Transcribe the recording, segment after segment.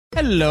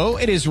Hello,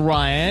 it is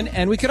Ryan,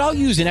 and we could all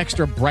use an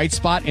extra bright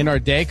spot in our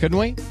day, couldn't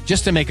we?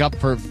 Just to make up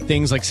for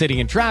things like sitting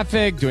in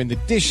traffic, doing the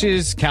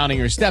dishes, counting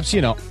your steps,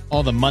 you know,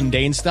 all the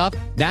mundane stuff.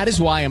 That is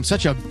why I'm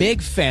such a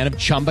big fan of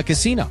Chumba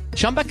Casino.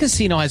 Chumba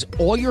Casino has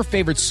all your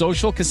favorite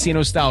social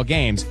casino-style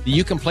games that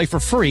you can play for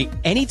free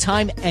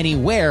anytime,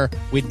 anywhere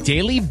with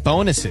daily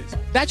bonuses.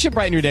 That should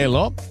brighten your day a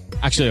little.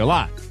 Actually, a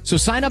lot. So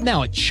sign up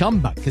now at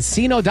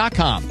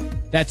ChumbaCasino.com.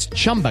 That's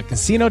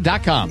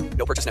ChumbaCasino.com.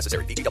 No purchase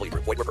necessary. VGW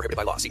Group. Void where prohibited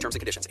by law. See terms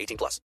and conditions.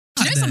 18+.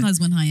 You know, sometimes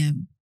when I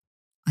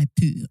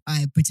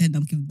pretend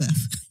I'm giving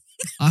birth.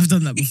 I've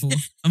done that before.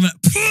 I'm like,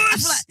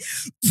 I'm like,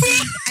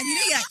 and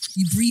you know,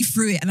 you breathe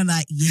through it, and I'm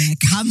like, yeah,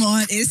 come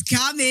on, it's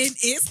coming.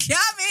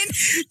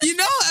 you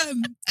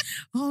know,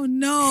 oh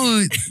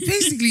no.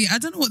 Basically, I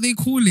don't know what they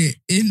call it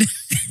in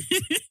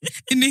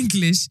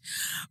English,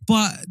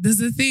 but there's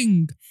a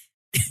thing.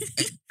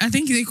 I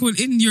think they call it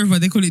in Yoruba,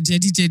 they call it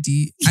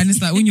jeddy, and it's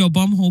like when your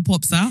bum hole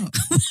pops out.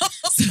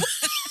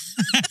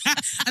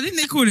 I think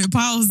they call it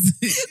pals.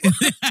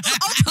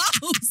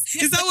 Pals.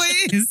 Is that what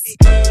it is?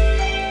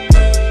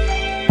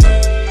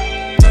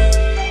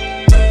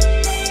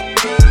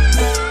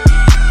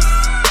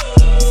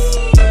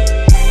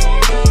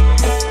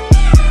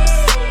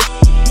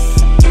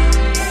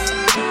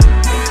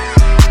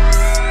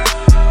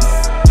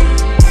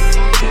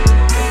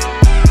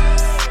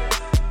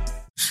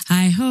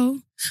 Hi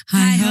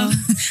ho,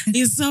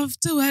 it's off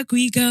to work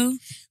we go.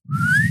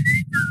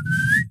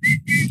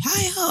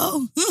 Hi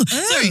ho.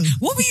 Sorry,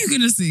 what were you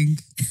gonna sing?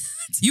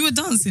 You were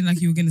dancing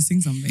like you were gonna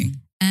sing something.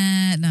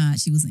 No,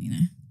 she wasn't, you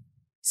know.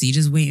 So you're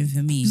just waiting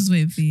for me. Just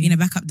waiting for you. You're a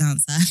backup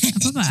dancer. I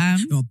probably am.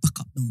 You're a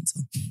backup dancer.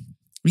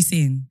 We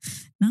saying?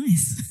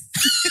 Nice.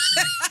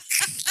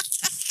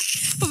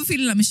 Probably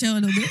feeling like Michelle a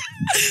little bit.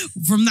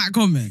 From that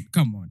comment?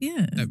 Come on.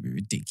 Yeah. Don't be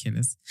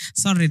ridiculous.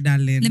 Sorry,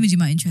 darling. Let me do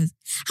my intros.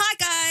 Hi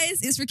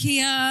guys, it's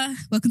Rakia.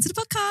 Welcome to the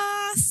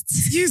podcast.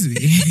 Excuse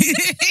me.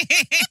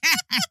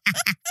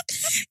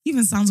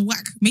 Even sounds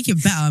whack. Make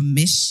it better,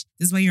 Mish.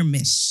 This is why you're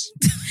Mish.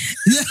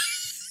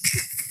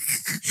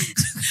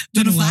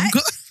 Don't know why.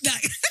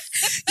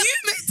 You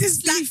made this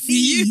Slap beef. me.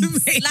 You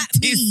made Slap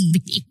this me.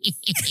 beef.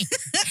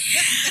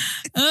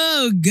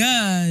 Oh,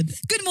 God.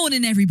 Good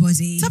morning,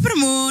 everybody. Top of the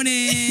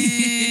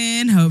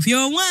morning. Hope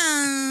you're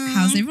well.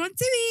 How's everyone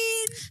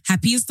doing?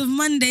 Happiest of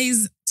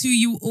Mondays to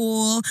you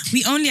all.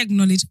 We only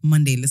acknowledge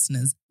Monday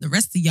listeners. The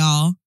rest of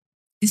y'all,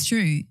 It's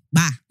true.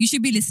 bye. You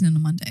should be listening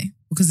on Monday.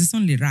 Because it's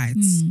only right.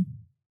 Hmm.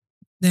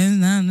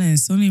 No,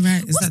 it's only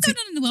right. What's going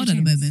on in the world at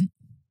the moment?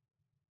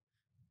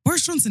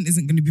 Boris Johnson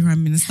isn't going to be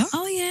Prime Minister.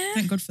 Oh, yeah.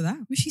 Thank God for that.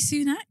 Rishi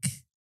Sunak.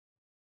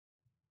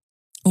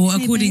 Or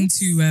Hey, according babes.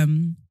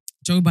 to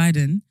Joe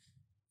Biden,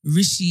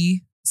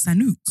 Rishi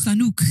Sunak.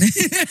 Wait,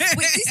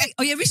 did you say?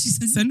 Oh, yeah, Rishi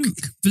Sunak.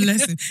 Sunak.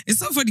 Bless him. It's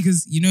so funny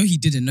because you know he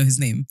didn't know his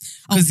name.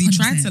 Because he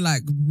tried 100%. to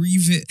like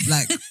breathe it,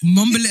 like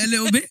mumble it a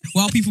little bit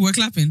while people were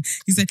clapping.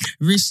 He said,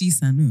 Rishi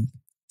Sunak.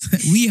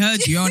 We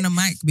heard you on the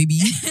mic, baby.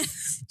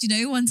 Do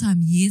you know one time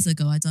years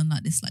ago I done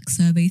like this like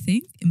survey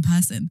thing in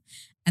person,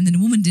 and then the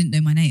woman didn't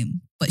know my name,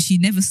 but she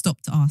never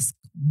stopped to ask,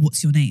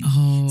 "What's your name?"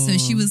 Oh. So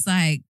she was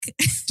like,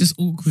 just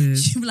awkward.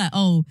 she'd be like,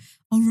 "Oh,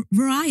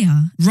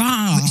 Mariah."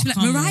 She'd be like,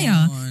 Come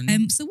Mariah.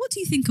 on. So what do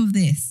you think of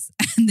this?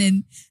 And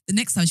then the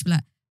next time she'd be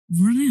like,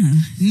 Mariah.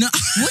 No.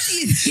 What do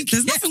you think?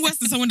 There's nothing worse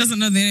than someone doesn't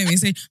know their name. They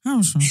say,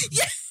 oh, sure.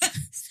 Yeah.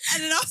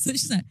 And then after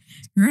she's like,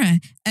 Mariah,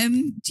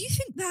 do you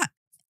think that?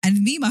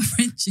 And me and my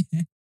friend,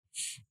 yeah,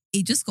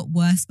 it just got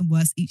worse and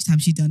worse each time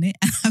she done it.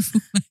 And I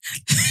feel like,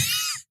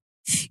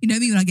 you know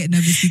me when I get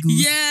nervous giggles?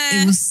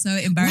 Yeah. It was so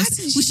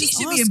embarrassing. Why didn't Well, she she just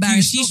should ask be you?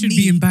 embarrassed. She not should me.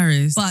 be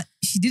embarrassed. But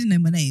she didn't know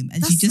my name.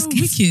 And That's she just so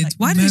kept, wicked. like,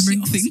 Why didn't she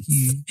murmuring ask things.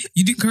 you?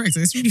 You did correct.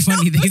 It's really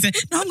funny that he said,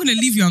 no, I'm going to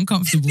leave you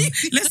uncomfortable.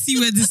 Let's see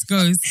where this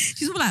goes.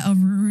 She's all like, oh,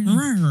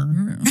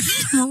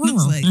 I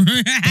was like,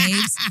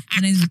 babes,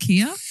 my name's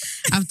Rakia.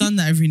 I've done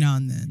that every now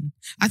and then.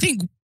 I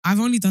think I've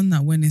only done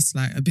that when it's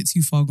like a bit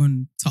too far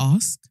gone to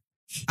ask.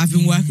 I've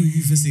been working with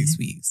you for 6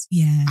 weeks.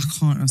 Yeah. I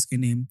can't ask your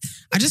name.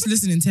 I just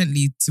listen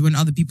intently to when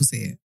other people say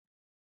it.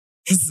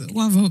 'Cause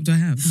what other hope do I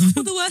have?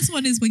 Well, the worst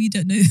one is when you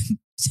don't know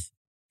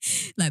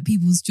like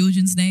people's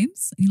children's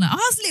names. And you're like,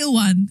 ask little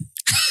one.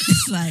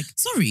 It's like,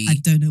 Sorry. I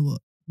don't know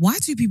what. Why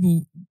do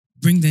people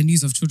bring their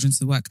news of children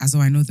to work as though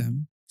I know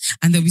them?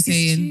 And they'll be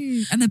saying,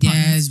 It's true. And the yeah,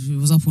 partners. it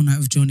was up all night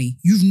with Johnny.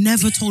 You've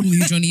never told me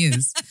who Johnny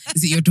is.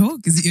 Is it your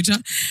dog? Is it your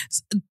child?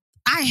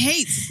 I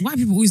hate why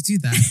people always do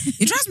that.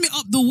 It drives me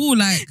up the wall.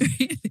 Like,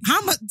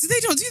 how much do they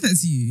not do that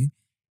to you?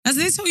 As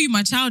they tell you,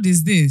 my child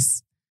is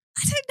this.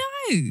 I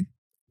don't know.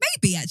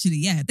 Maybe actually,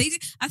 yeah. They do.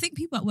 I think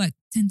people at work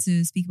tend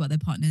to speak about their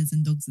partners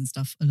and dogs and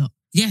stuff a lot.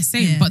 Yeah,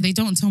 same. Yeah. But they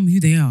don't tell me who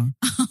they are.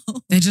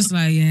 They're just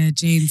like, yeah,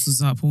 James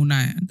was up all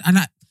night, and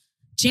I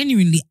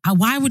genuinely,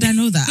 why would I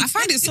know that? I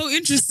find it so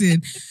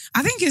interesting.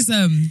 I think it's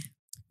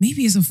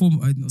maybe it's a form.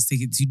 I'm not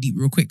taking it too deep,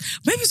 real quick.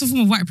 Maybe it's a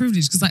form of white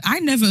privilege because like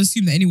I never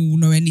assume that anyone will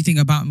know anything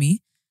about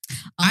me.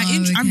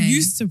 I'm okay.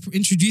 used to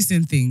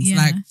introducing things Yeah.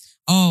 like,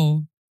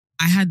 oh,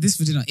 I had this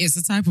for dinner. It's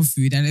a type of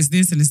food, and it's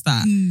this and it's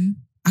that. Mm.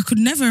 I could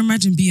never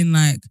imagine being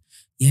like,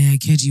 yeah,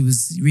 Keji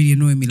was really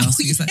annoying me last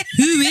week. It's like,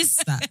 who is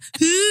that?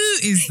 Who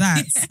is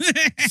that?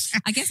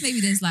 I guess maybe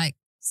there's like,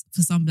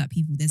 for some black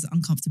people, there's an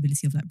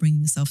uncomfortability of like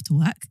bringing yourself to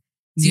work.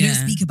 So you don't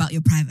speak about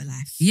your private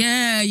life.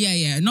 Yeah.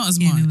 Not as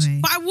In a much. way.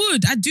 But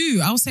I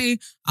do. I'll say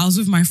I was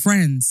with my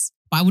friends.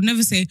 But I would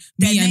never say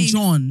me and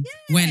John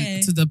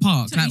went to the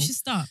park. So you should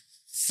start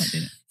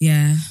doing it.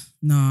 Yeah.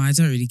 No, I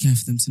don't really care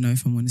for them to know,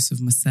 if I'm honest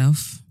with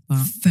myself.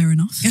 But Fair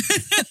enough.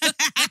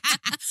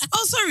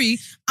 oh, sorry.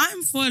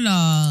 I'm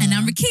Fola. And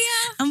I'm Rakia.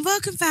 And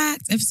welcome back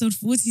to episode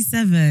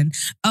 47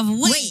 of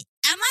Wait,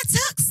 Am I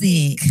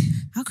Toxic?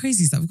 How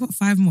crazy is that? We've got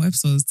 5 more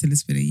episodes till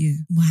it's been a year.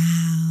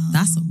 Wow.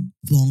 That's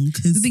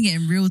bonkers. We've been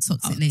getting real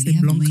toxic lately,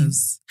 haven't we?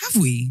 Have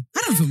we?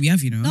 I don't think we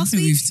have, you know. I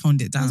think we've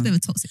toned it That was down. a bit of a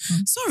toxic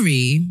one.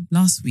 Sorry,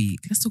 last week.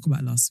 Let's talk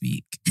about last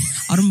week.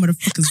 All the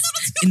motherfuckers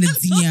in the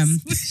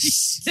DM.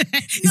 It's too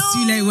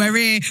late.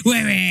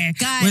 We're here.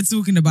 Guys, We're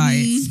talking about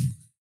it.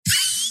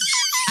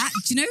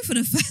 Do you know, for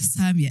the first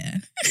time,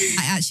 I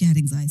actually had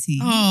anxiety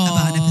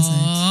about an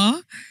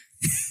episode.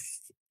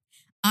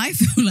 I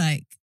feel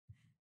like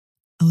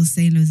I was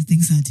saying loads of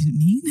things I didn't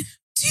mean.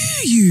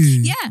 Do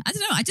you? Yeah, I don't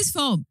know. I just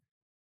felt,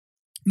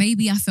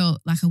 maybe I felt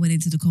like I went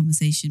into the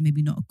conversation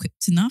maybe not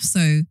equipped enough. So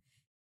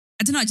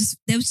I don't know.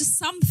 There was just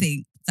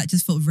something that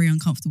just felt very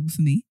uncomfortable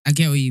for me. I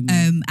get what you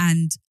mean.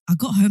 And I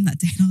got home that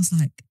day and I was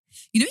like,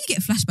 you know, you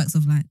get flashbacks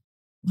of like,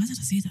 why did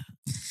I say that?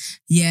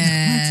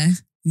 Yeah.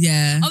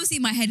 Yeah. Obviously,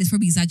 in my head, it's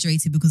probably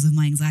exaggerated because of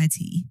my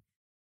anxiety.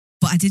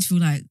 But I did feel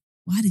like,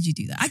 why did you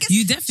do that? I guess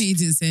You definitely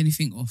didn't say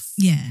anything off.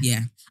 Yeah.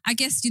 Yeah. I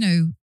guess, you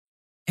know,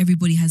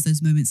 everybody has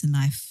those moments in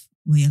life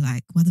where you're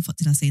like, why the fuck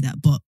did I say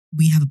that? But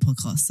we have a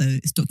podcast, so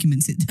it's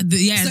documented.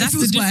 Yeah, So it that's the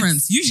feels worse.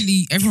 difference.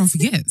 Usually everyone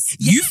forgets.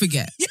 Yeah. You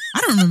forget.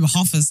 I don't remember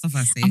half of the stuff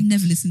I say. I've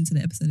never listened to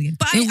the episode again.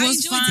 But I It was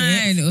enjoyed fine.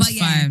 it. It was But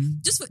yeah, fine.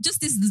 Just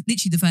this is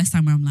literally the first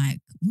time where I'm like,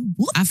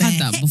 what I've the had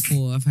that heck?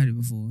 before. I've had it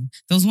before.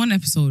 There was one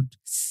episode,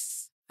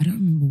 I don't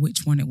remember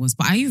which one it was,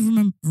 but I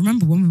even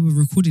remember when we were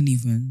recording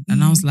even,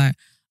 and I was like,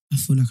 I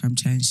feel like I'm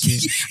chatting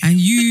shit. And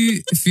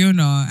you,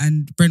 Fiona,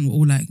 and Brent were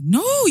all like,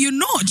 no, you're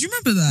not. Do you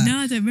remember that? No,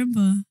 I don't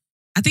remember.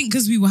 I think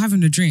because we were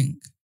having a drink.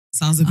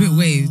 So I was a bit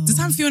waved. The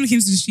time Fiona came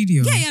to the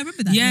studio. Yeah, I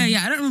remember that. Yeah.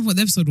 I don't remember what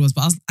the episode was,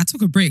 but I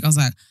took a break. I was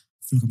like,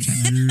 I feel like I'm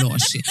chatting a lot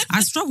of shit.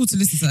 I struggled to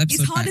listen to the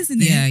episode. It's hard, back.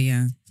 isn't it?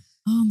 Yeah.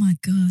 Oh my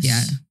gosh.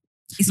 Yeah.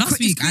 It's Last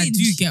week, I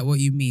do get what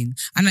you mean.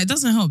 And it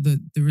doesn't help the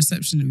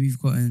reception that we've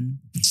gotten.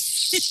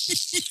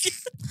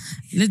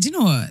 Do you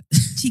know what?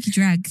 cheeky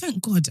drag.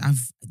 Thank God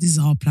this is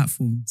our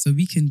platform. So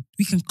we can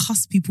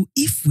cuss people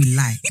if we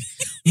like.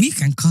 We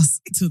can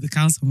cuss till the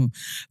cows come home.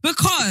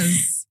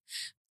 Because,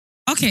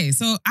 okay,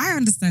 so I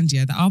understand,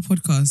 that our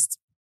podcast,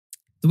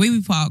 the way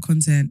we put out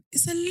content,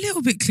 is a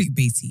little bit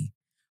clickbaity.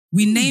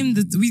 We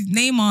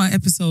name our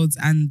episodes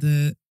and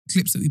the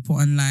clips that we put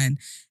online,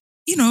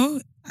 you know,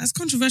 as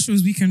controversial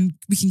as we can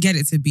get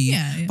it to be.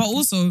 Yeah. But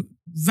also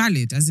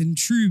valid, as in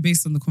true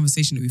based on the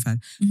conversation that we've had.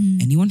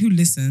 Mhm. Anyone who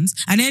listens,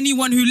 I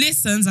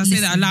say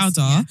that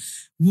louder,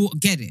 will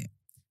get it.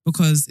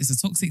 Because it's a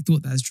toxic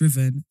thought that has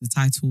driven the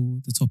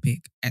title, the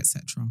topic,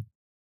 etc.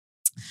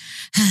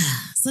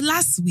 So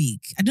last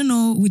week, I don't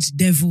know which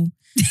devil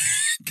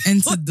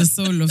entered the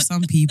soul of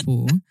some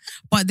people,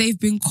 but they've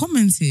been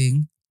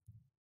commenting.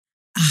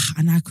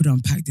 And I could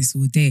unpack this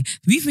all day.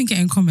 We've been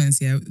getting comments,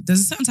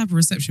 There's a certain type of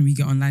reception we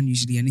get online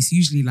usually, and it's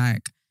usually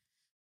like,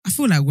 I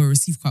feel like we're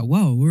received quite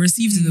well. We're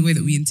received in the way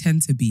that we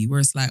intend to be, where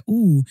it's like,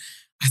 oh,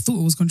 I thought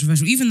it was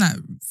controversial. Even that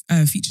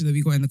feature that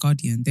we got in The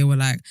Guardian, they were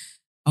like,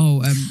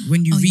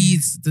 when you read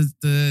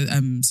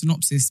the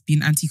synopsis, being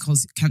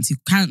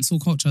cancel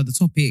culture, the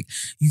topic,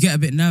 you get a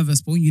bit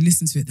nervous, but when you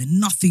listen to it, they're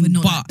nothing We're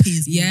not but, like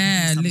peers,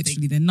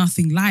 literally, they're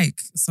nothing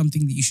like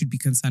something that you should be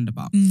concerned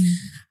about.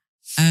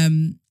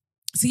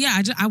 So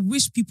I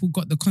wish people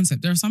got the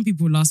concept. There are some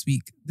people last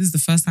week, this is the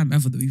first time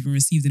ever that we've been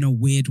received in a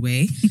weird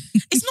way.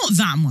 It's not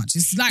that much.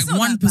 It's like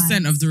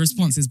 1% of the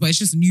responses, but it's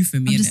just new for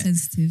me. I'm just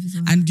sensitive as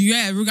well. And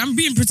I'm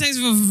being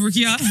protective of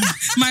Rakia.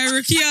 My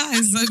Rakia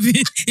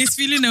is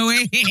feeling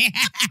away.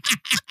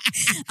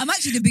 I'm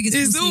actually the biggest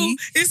pussy.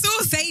 It's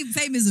all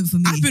Fame isn't for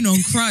me. I've been on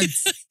crud.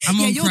 I'm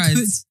on you're crud.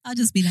 good. I'll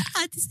just be like,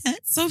 this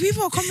hurts. So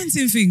people are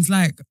commenting things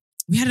like,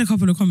 we had a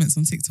couple of comments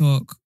on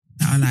TikTok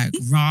that are like,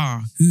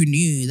 rah, who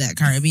knew that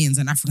Caribbeans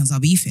and Africans are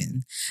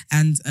beefing?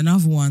 And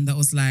another one that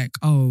was like,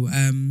 what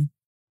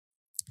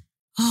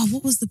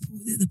was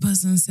the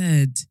person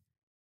said?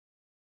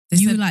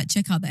 You were like,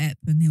 check out the app,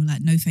 and they were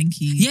like, no, thank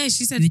you. Yeah,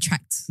 she said,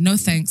 retract. no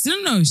thanks.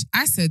 No.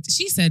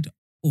 She said,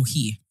 or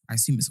he. I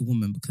assume it's a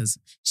woman because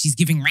she's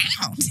giving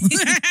round.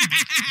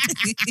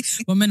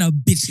 Women are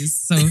bitches,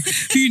 so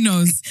who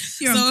knows?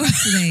 You're on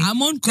crud today.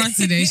 I'm on crud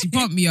today. She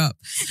pumped me up.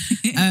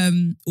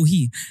 Or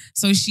he.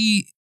 So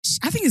she,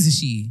 I think it's a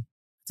she.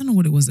 I don't know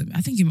what it was.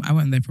 I think I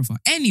went on their profile.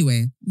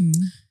 Anyway,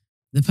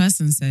 the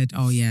person said,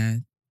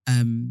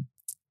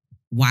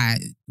 why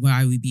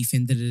are we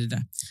beefing? Da, da, da,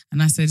 da.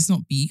 And I said, it's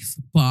not beef,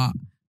 but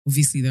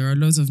obviously there are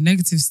loads of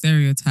negative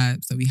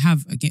stereotypes that we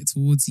have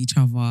towards each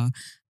other.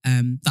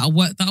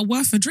 that are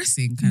worth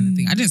addressing, kind of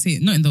thing. I didn't say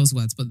it not in those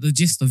words, but the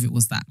gist of it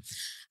was that.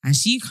 And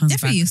she comes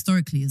Definitely back.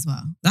 historically as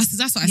well. That's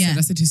what I said.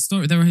 I said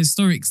historic. There are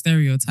historic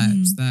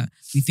stereotypes that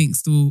we think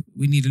still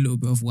we need a little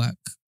bit of work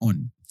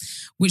on,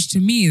 which to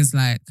me is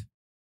like,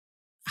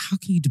 how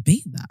can you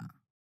debate that?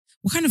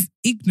 What kind of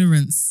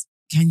ignorance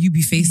can you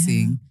be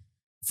facing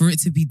for it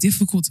to be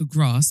difficult to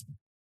grasp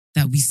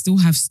that we still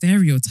have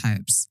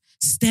stereotypes?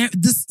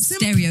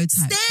 Stereotypes.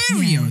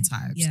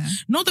 Yeah.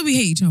 Not that we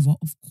hate each other.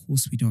 Of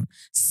course we don't.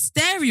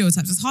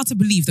 Stereotypes. It's hard to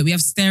believe that we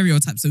have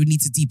stereotypes that we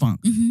need to debunk.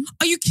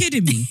 Are you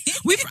kidding me?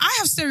 I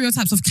have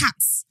stereotypes of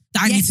cats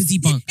that I need to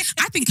debunk.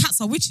 I think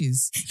cats are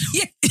witches.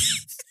 Yeah.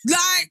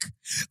 Like,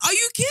 are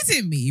you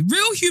kidding me?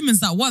 Real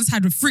humans that once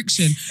had a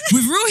friction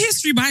with real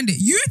history behind it.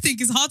 You think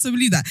it's hard to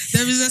believe that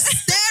there is a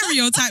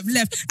stereotype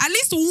left, at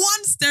least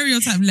one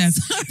stereotype left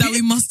that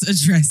we must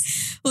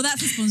address. Well,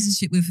 that's a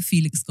sponsorship with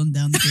Felix gone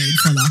down the drain,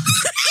 fella.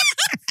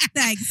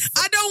 Thanks.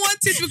 I don't want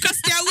it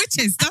because they are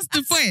witches. That's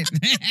the point.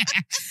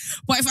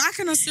 But if I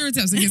can have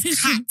stereotypes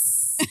against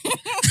cats,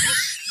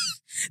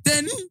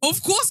 then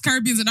of course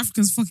Caribbeans and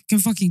Africans can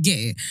fucking get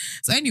it.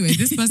 So anyway,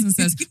 this person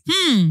says,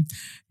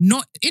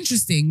 not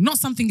interesting, not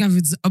something I've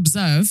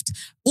observed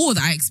or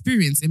that I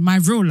experienced in my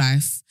real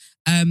life.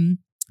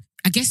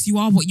 I guess you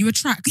are what you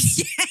attract.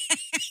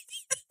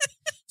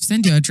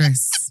 Send your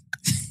address.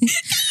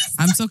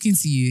 I'm talking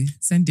to you.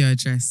 Send your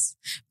address.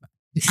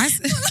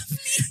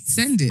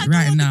 Send it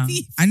right now.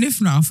 And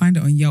if not, I'll find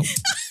it on Yelp.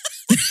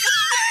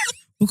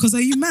 Because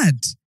are you mad?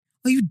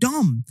 Are you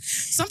dumb?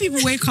 Some people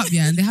wake up,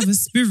 and they have a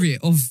spirit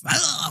of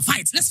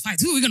fight. Let's fight.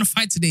 Who are we gonna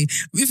fight today?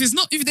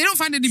 If they don't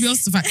find anybody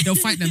else to fight, they'll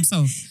fight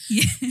themselves.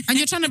 Yeah. And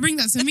you're trying to bring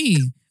that to me.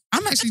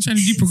 I'm actually trying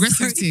to do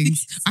progressive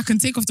things. I can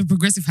take off the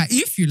progressive hat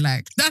if you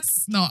like.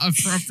 That's not a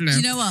problem. Do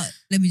you know what?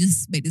 Let me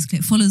just make this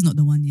clear. Follow's not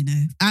the one, you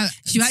know.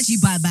 She'll actually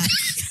buy back.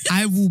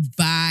 I will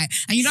buy.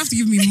 And you don't have to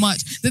give me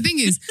much. The thing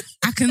is,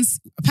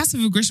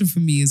 passive aggression for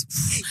me is,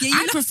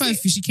 I prefer if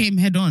she came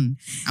head on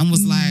and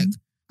was like,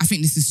 I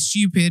think this is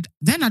stupid.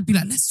 Then I'd be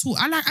like, let's talk.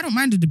 I don't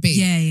mind the debate.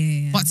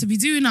 Yeah. But to be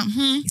doing that,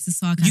 it's the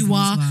sarcasm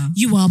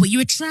you are what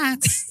you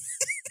attract.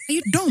 Are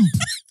you dumb?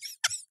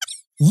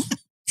 What?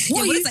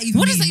 What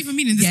does that even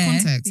mean in this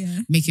context?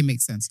 Yeah. Make it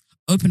make sense.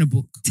 Open a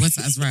book. What's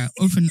that? Right.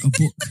 Open a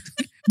book.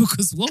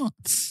 Because what?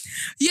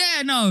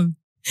 Yeah, no.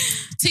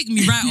 Take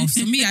me right off.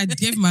 So me, I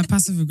gave my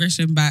passive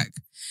aggression back.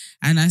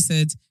 And I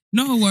said,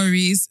 no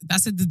worries. I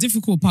said the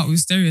difficult part with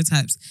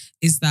stereotypes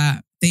is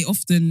that they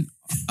often,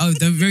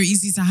 they're very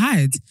easy to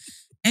hide.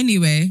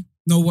 Anyway,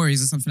 no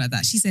worries or something like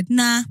that. She said,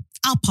 nah,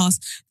 I'll pass.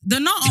 The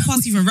I'll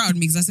pass even rattled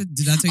me because I said,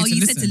 did I tell you to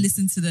listen? You said to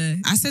listen to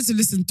the... I said to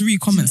listen 3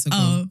 comments ago.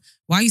 Oh.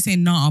 Why are you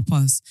saying I'll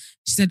pass?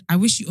 She said, I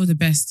wish you all the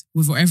best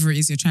with whatever it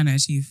is you're trying to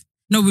achieve.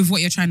 No, with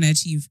what you're trying to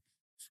achieve.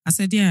 I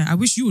said, yeah, I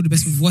wish you all the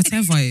best with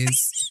whatever it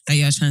is that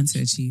you're trying to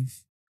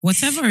achieve.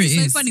 Whatever it is.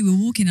 It's so funny, we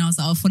were walking and I was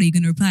like, what are you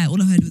going to reply?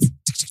 All I heard was...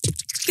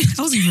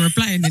 I wasn't even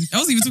replying. I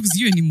wasn't even talking to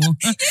you anymore.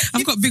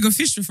 I've got bigger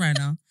fish to fry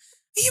now.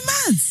 Are you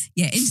mad?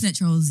 Yeah, internet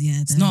trolls,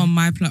 yeah. It's not on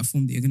my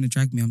platform that you're going to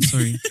drag me, I'm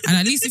sorry. And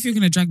at least if you're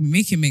going to drag me,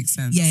 make it make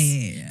sense.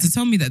 Yeah. To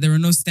tell me that there are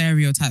no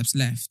stereotypes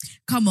left.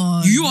 Come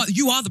on. You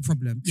are the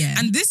problem. Yeah.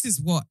 And this is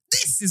what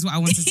I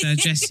wanted to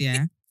address,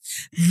 yeah.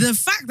 The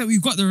fact that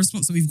we've got the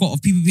response that we've got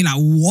of people being like,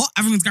 what?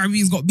 African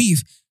Caribbeans got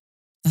beef.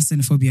 That's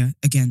xenophobia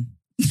again.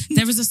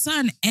 There is a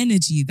certain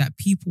energy that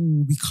people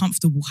will be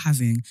comfortable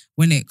having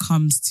when it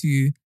comes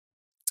to,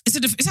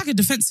 it's like a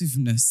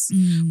defensiveness.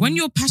 When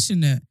you're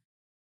passionate,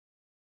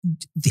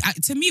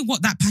 to me,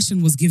 what that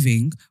passion was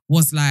giving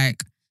was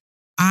like,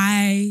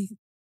 I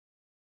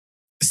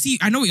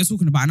know what you're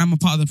talking about and I'm a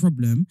part of the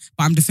problem,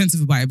 but I'm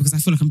defensive about it because I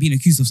feel like I'm being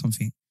accused of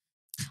something.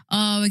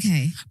 Oh,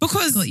 okay.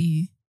 Because got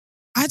you.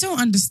 I don't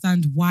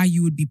understand why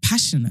you would be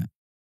passionate.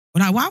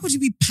 Like, why would you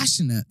be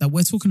passionate that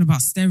we're talking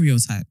about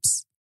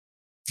stereotypes?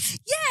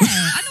 Yeah,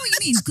 I know what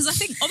you mean. Because I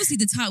think obviously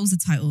the title's a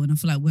title and I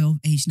feel like we're of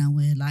age now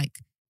where like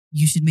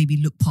you should maybe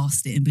look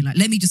past it and be like,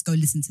 let me just go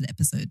listen to the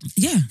episode.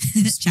 Yeah.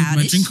 Childish.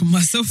 My drink on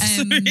myself.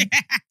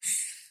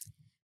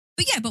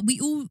 But we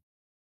all,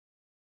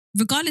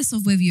 regardless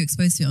of whether you're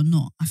exposed to it or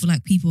not, I feel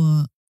like people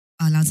are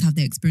allowed to have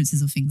their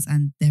experiences of things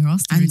and there are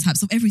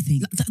stereotypes of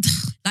everything.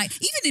 Like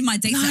even in my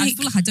dating, I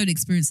feel like I don't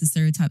experience the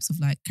stereotypes of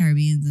like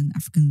Caribbeans and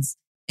Africans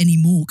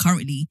anymore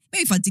currently.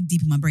 Maybe if I dig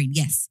deep in my brain,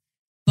 yes.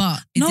 But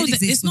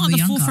it's not at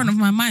the forefront of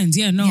my mind.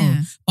 Yeah, no.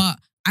 Yeah. But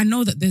I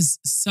know that there's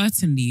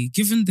certainly,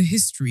 given the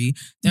history,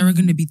 there are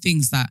going to be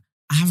things that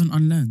I haven't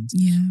unlearned.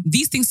 Yeah.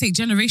 These things take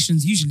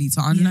generations usually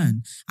to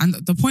unlearn. Yeah. And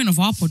the point of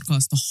our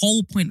podcast, the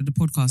whole point of the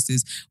podcast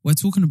is we're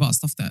talking about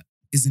stuff that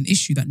is an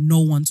issue that no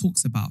one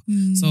talks about.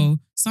 So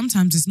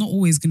sometimes it's not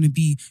always going to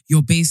be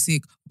your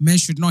basic men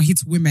should not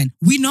hit women.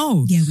 We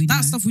know. Yeah, we know.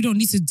 That stuff we don't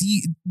need to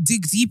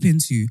dig deep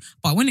into.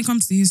 But when it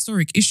comes to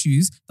historic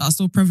issues that are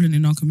still prevalent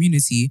in our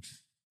community,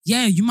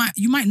 yeah, you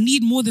might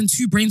need more than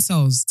 2 brain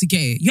cells to get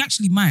it. You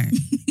actually might.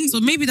 So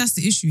maybe that's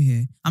the issue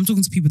here. I'm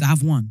talking to people that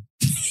have 1.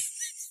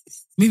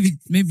 maybe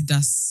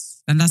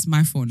that's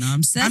my fault now.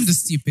 I'm the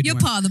stupid You're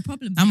one. part of the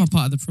problem. I'm a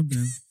part of the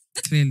problem.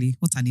 Clearly,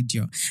 what an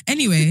idiot.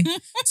 Anyway,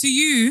 to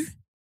you,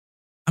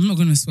 I'm not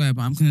going to swear,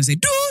 but I'm going to say,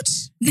 dude.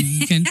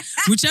 You can,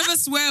 whichever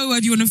swear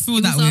word you want to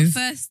fill that It was our with.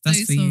 first that's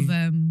dose for you.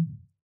 of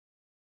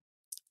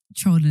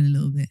trolling a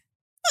little bit.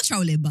 Not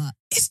trolling, but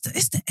It's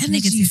the energy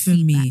Negative for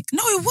me. feedback.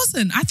 No, it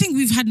wasn't. I think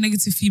we've had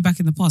negative feedback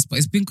in the past, but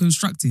it's been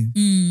constructive.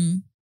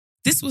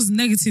 This was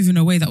negative in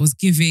a way that was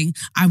giving.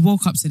 I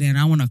woke up today and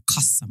I want to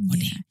cuss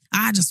somebody. Yeah.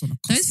 I just want to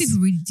cuss. Those people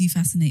really do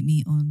fascinate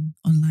me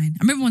online.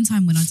 I remember one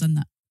time when I done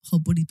that whole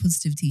body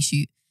positivity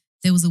shoot,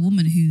 there was a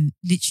woman who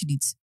literally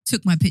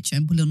took my picture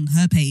and put it on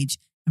her page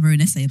and wrote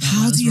an essay about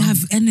How what do you was wrong.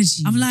 have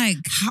energy? I'm like,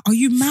 How, are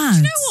you mad?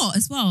 you know what?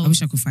 As well, I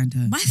wish I could find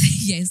her. my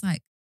thing, it's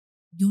like,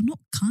 you're not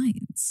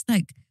kind.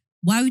 Like,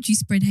 why would you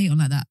spread hate on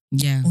like that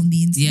Yeah. on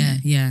the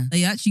internet? Yeah.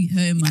 Like, you're actually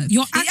hurting my.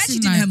 You're it acting actually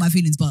didn't like- hurt my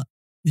feelings, but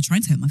you're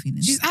trying to hurt my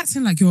feelings. She's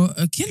acting like you're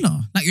a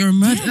killer, like you're a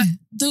murderer.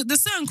 Yeah. Like, the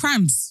certain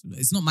crimes,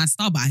 it's not my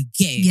style, but I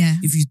get it. Yeah.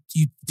 If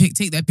you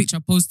take their picture,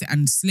 post it,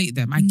 and slate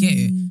them, I get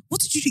it.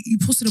 What did you do? You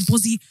posted a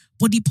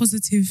body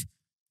positive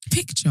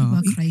picture. People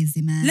are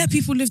crazy, man. Let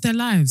people live their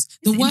lives.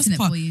 The It's worst internet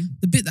part, for you.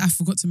 the bit that I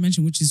forgot to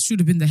mention, which should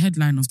have been the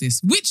headline of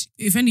this, which,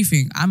 if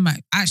anything, I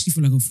actually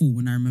feel like a fool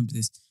when I remember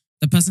this.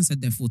 The person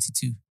said they're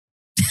 42.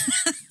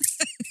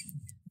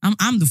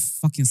 I'm the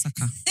fucking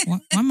sucker. Why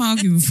am I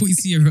arguing with a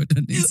 42-year-old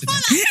on the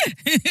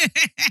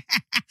internet?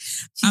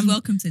 She's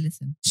welcome to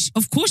listen.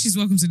 Of course she's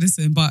welcome to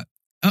listen, but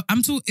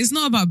it's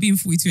not about being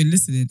 42 and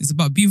listening. It's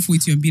about being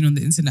 42 and being on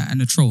the internet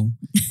and a troll.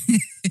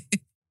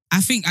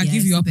 I think I Yeah,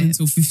 give it's you a up bit.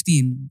 until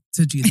 15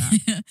 to do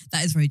that.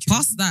 That is very true.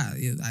 Past that,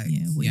 yeah, like,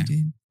 Yeah, what are you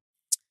doing?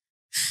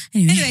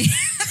 Anyway.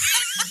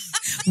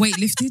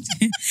 Weightlifted.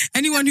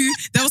 Anyone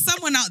there was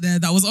someone out there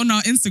that was on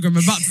our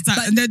Instagram about to type,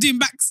 But and they're doing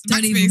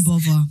don't even backspace.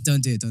 bother.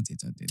 Don't do it.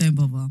 Don't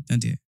bother. Don't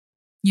do it.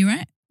 You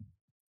right?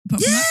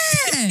 Apart from that?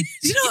 Yeah.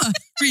 You know what?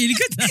 Really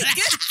good.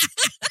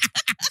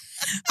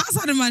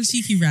 Outside of my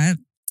cheeky rant,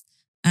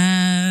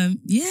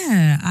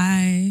 yeah,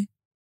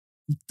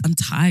 I'm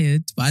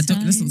tired, but I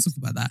don't. Let's not talk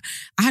about that.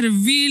 I had a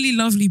really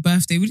lovely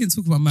birthday. We didn't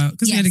talk about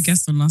because we had a Yes.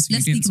 guest on last week.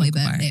 Let's we speak didn't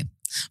about your talk birthday.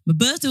 My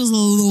birthday was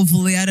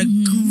lovely. I had a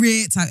Mhm.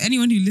 great time.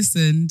 Anyone who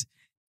listened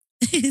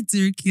to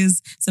Rukia's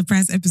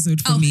surprise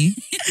episode for Oh. me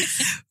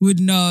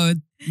would know,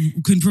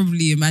 can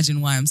probably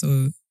imagine why I'm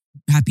so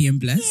happy and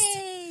blessed.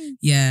 Yay.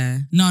 Yeah.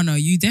 No,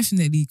 you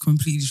definitely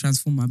completely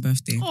transformed my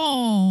birthday.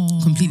 Oh,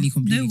 Completely.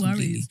 No worries.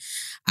 Completely.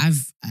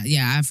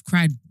 I've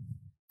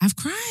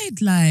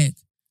cried like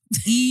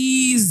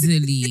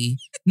easily,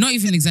 not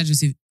even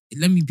exaggerative.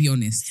 Let me be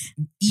honest.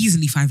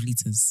 Easily 5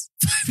 liters.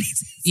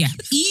 Yeah,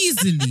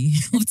 easily.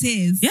 Of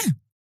tears. Yeah.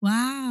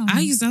 Wow.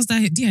 I was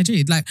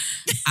dehydrated. Like,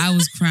 I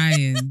was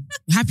crying.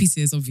 Happy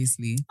tears,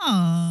 obviously.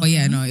 Aww. But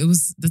yeah, no,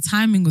 the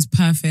timing was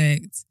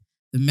perfect.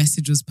 The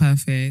message was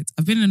perfect.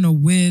 I've been in a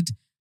weird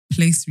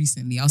place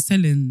recently. I was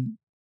telling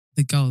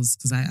the girls,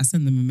 because I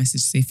sent them a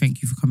message to say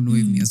thank you for coming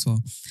away with me as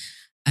well.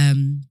 I've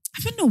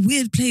been in a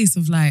weird place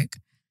of like,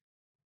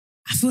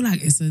 I feel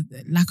like it's a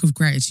lack of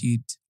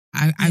gratitude.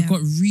 I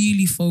got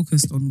really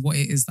focused on what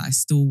it is that I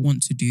still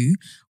want to do,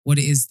 what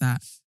it is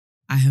that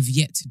I have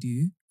yet to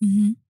do.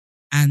 Mm-hmm.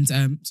 And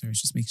sorry,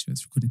 just make sure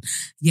it's recording.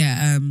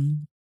 Yeah,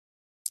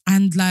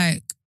 and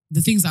like the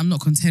things that I'm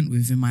not content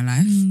with in my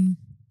life.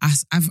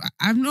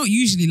 I'm not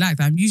usually like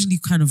that. I'm usually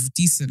kind of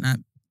decent at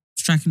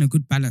striking a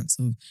good balance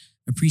of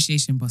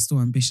appreciation but still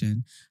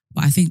ambition.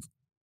 But I think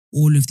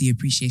all of the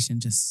appreciation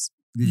just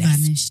left.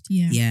 Vanished.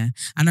 Yeah. Yeah.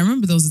 And I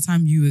remember there was a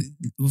time you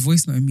were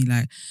voice noting me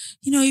like,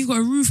 you know, you've got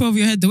a roof over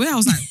your head. The way I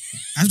was like,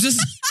 I've just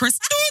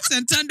pressed doot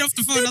and turned off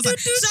the phone. I was like,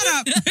 shut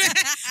up.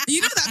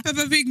 You know that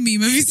Peppa Pig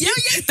meme? Have you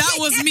seen? That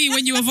was me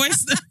when you were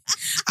voice.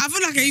 I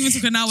feel like I even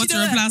took an hour to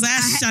reply. I was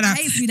like, shut up.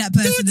 I hate to be that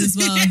person as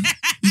well.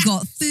 You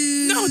got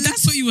food. No,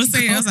 that's what you were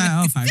saying. I was like,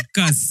 oh, for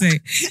God's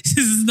sake. This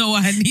is not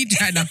what I need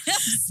right now.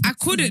 I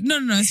couldn't. No,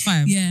 it's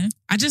fine. Yeah.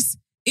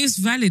 It's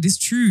valid. It's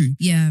true.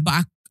 Yeah.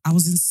 But I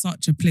was in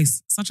such a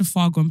place, such a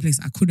far gone place.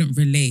 I couldn't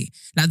relate.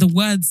 Like the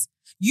words,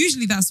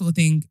 usually that sort of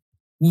thing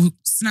will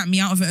snap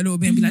me out of it a little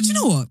bit and be like, you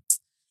know what?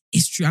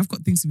 It's true. I've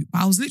got things to be,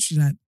 but I was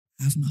literally like,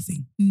 I have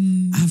nothing.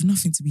 I have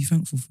nothing to be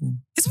thankful for.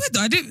 It's weird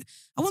though.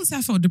 I won't say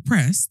I felt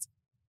depressed.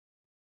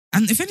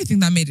 And if anything,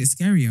 that made it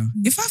scarier.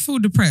 If I feel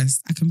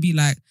depressed, I can be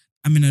like,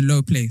 I'm in a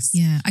low place.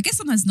 Yeah. I guess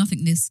sometimes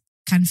nothingness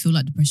can feel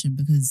like depression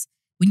because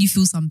when you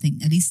feel something,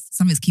 at least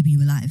something's keeping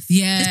you alive.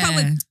 Yeah. That's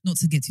probably not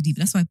to get too deep,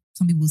 but that's why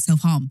some people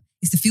self-harm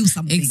is to feel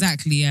something.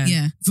 Exactly, yeah.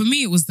 Yeah. For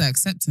me, it was the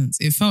acceptance.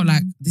 It felt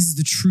like this is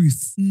the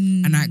truth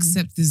and I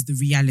accept this is the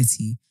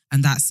reality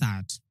and that's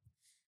sad.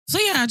 So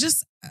yeah,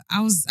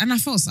 I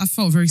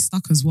felt very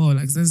stuck as well.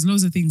 Like there's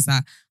loads of things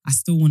that I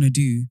still want to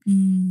do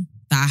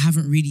that I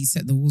haven't really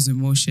set the wheels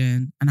in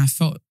motion and I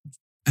felt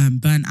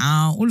burnt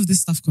out. All of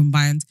this stuff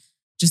combined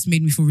just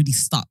made me feel really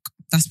stuck.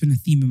 That's been a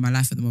theme in my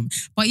life at the moment.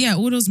 But yeah,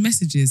 all those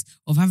messages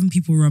of having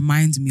people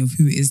remind me of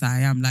who it is that I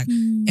am. Like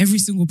every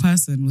single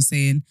person was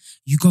saying,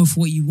 you go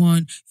for what you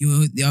want,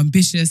 you're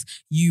ambitious,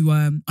 you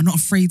are not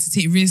afraid to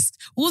take risks.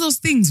 All those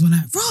things were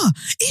like, rah,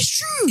 it's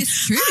true.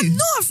 It's true. I'm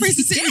not afraid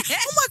to take risks.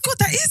 Oh my God,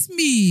 that is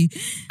me.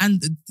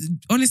 And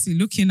honestly,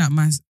 looking at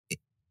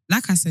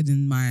like I said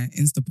in my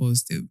Insta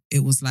post,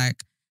 it was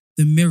like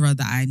the mirror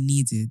that I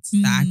needed,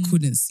 that I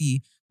couldn't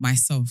see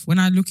myself. When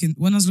I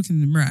was looking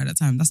in the mirror at that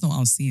time, that's not what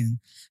I was seeing.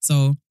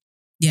 So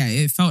yeah,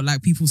 it felt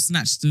like people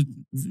snatched the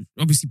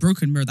obviously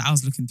broken mirror that I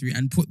was looking through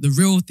and put the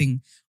real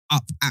thing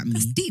up at me.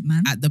 That's deep,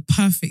 man. At the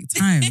perfect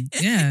time.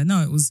 Yeah,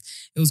 no, it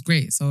was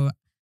great. So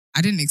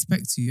I didn't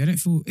expect to. I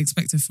don't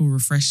expect to feel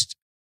refreshed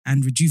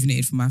and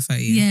rejuvenated for my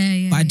 30th.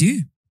 Yeah. But I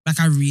do. Like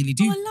I really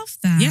do. Oh, I love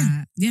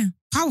that. Yeah.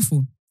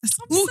 Powerful.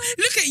 Ooh,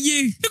 look at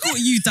you. Look at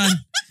what you've done.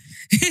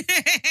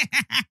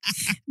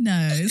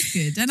 No, it's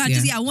good. And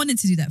I wanted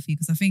to do that for you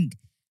because I think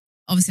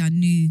obviously I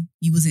knew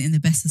you wasn't in the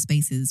best of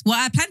spaces. Well,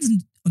 I planned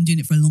on doing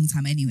it for a long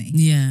time anyway.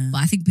 Yeah. But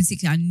I think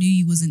particularly I knew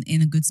you wasn't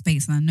in a good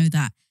space, and I know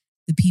that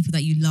the people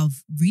that you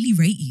love really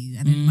rate you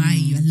and admire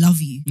you and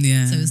love you.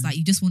 Yeah. So it's like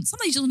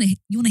sometimes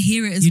you want to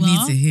hear it as you well. You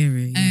need to hear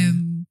it.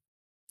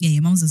 Yeah.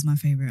 Your mum's was my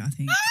favourite, I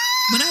think.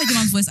 When I heard your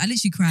mum's voice, I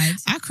literally cried.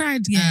 I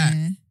cried.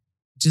 Yeah.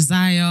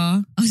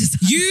 Josiah. I was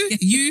just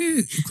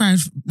you cried,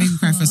 made me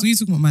cry first. When you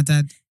talking about my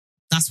dad,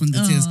 that's when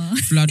the tears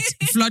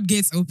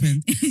floodgates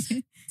opened.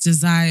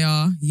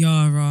 Josiah,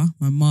 Yara,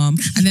 my mom,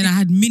 and then I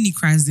had mini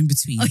cries in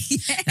between. Oh,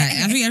 yeah. Like,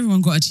 I think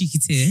everyone got a cheeky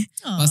tear,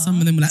 but some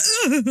of them were like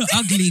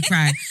ugly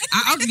cry.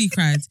 I ugly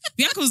cried.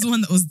 Bianca was the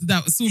one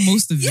that saw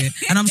most of it,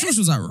 and I'm sure she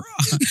was like, raw.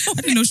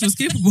 I didn't know she was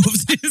capable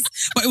of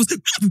this, but it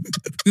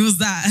was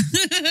that.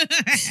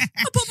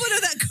 I pop one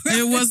of that cry.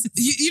 It was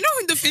you know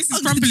when the face is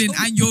crumpling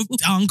and you're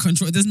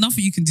uncontrolled. There's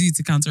nothing you can do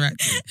to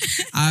counteract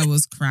it. I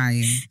was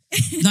crying.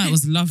 No, it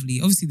was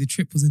lovely. Obviously, the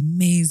trip was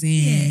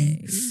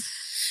amazing.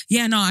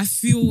 Yeah, no, I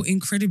feel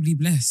incredibly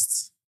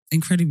blessed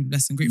and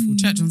grateful.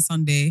 Church on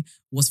Sunday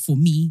was for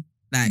me.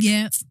 Like,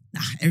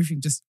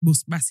 everything just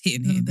was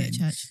hitting. Love a bit of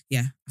church.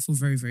 Yeah, I feel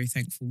very, very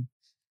thankful.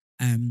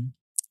 I'm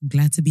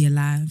glad to be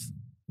alive.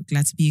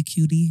 Glad to be a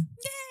cutie.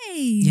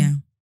 Yay! Yeah.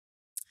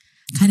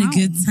 Had a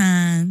good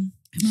time.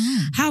 Come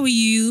on. How are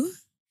you?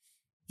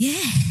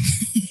 Yeah.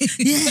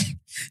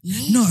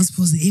 Not as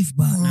positive,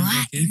 but all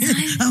right.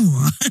 I'm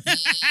all right.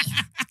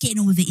 Getting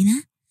on with it, you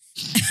know?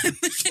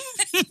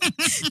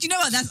 Do you know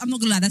what? I'm not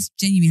gonna lie, that's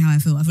genuinely how I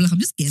feel. I feel like I'm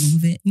just getting on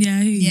with it.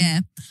 Yeah.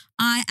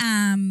 I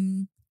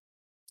am.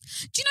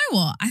 Do you know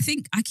what? I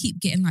think I keep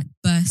getting like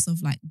bursts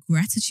of like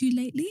gratitude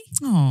lately.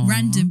 Aww,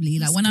 randomly.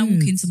 Like when I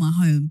walk into my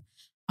home,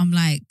 I'm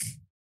like,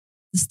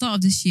 the start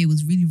of this year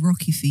was really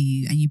rocky for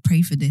you and you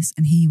prayed for this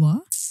and here you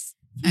are.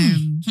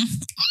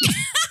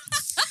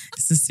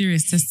 It's a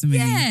serious testimony.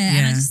 Yeah.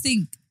 And I just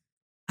think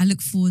I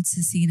look forward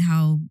to seeing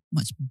how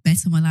much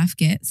better my life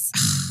gets.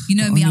 You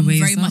know me, I'm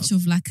very much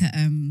of like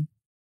a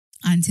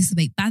I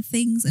anticipate bad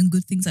things and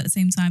good things at the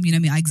same time. You know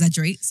me, I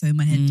exaggerate. So in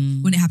my head,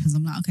 when it happens,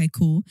 I'm like, okay,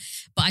 cool.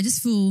 But I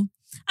just feel,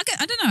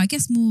 I don't know, I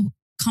guess more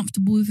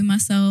comfortable within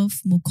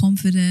myself, more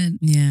confident.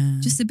 Yeah.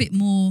 Just a bit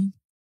more,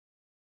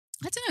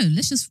 I don't know,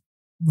 let's just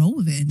roll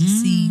with it and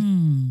just see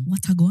what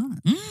I go on.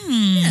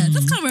 Yeah,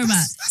 that's kind of where I'm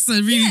at. That's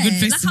a really good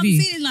place like to be.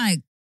 I'm feeling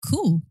like,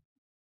 cool.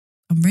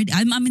 I'm ready.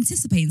 I'm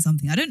anticipating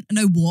something. I don't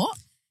know what,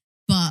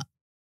 but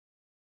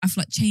I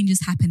feel like change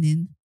is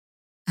happening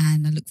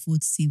and I look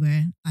forward to see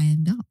where I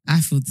end up.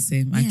 I feel the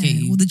same. I get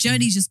you. Well, the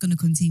journey's just going to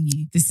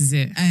continue. This is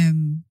it.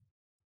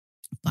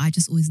 But I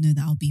just always know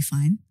that I'll be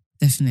fine.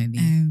 Definitely.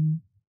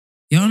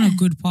 You're on a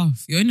good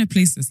path. You're in a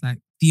place that's like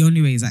the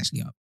only way is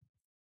actually up.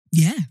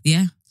 Yeah.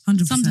 Yeah.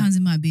 100%. Sometimes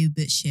it might be a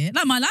bit shit.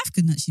 Like my life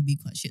can actually be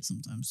quite shit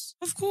sometimes.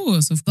 Of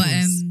course. But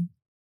I'm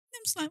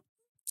just like,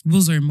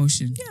 wheels are in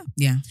motion.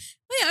 Yeah.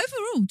 But yeah,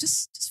 overall,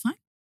 just fine.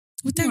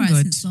 Well, thank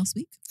God. Since last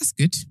week. That's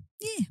good.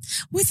 Yeah.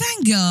 Well,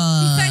 thank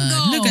God. Thank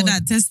God. Look at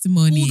that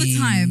testimony. All the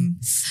time.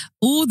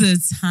 All the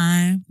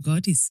time.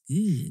 God is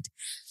good.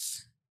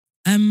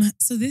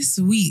 So this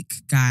week,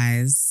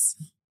 guys,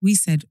 we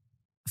said,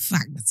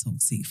 fuck the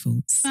toxic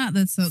folks. Fuck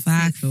the toxic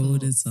Fuck all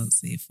the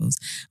toxic folks.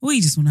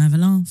 We just want to have a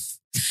laugh.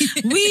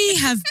 We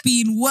have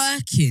been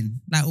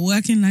working like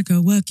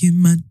a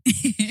working man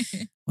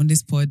on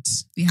this pod.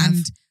 We have.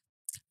 And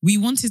we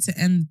wanted to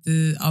end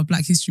our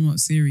Black History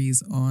Month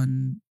series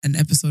on an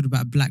episode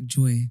about Black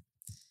joy.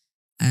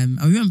 And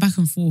we went back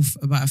and forth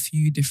about a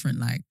few different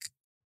like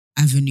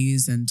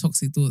avenues and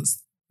toxic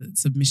thoughts,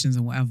 submissions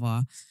and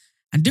whatever,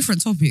 and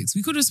different topics.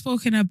 We could have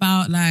spoken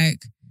about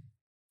like,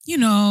 you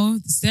know,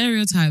 the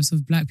stereotypes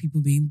of Black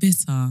people being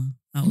bitter.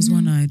 That was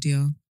one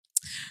idea.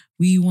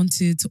 We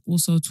wanted to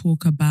also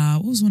talk about,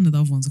 what was one of the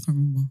other ones? I can't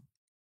remember.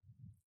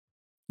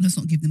 Let's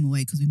not give them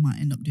away because we might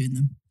end up doing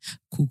them.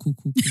 Cool.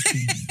 All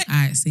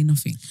right, say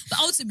nothing. But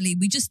ultimately,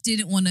 we just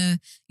didn't want to,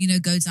 you know,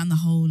 go down the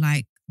whole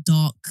like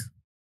dark,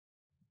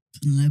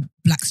 you know,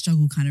 Black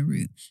struggle kind of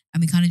route. And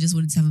we kind of just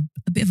wanted to have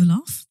a bit of a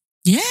laugh.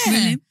 Yeah.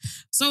 Really?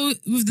 So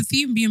with the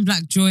theme being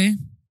Black joy,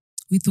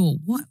 we thought,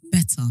 what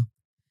better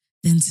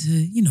than to,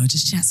 you know,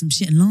 just chat some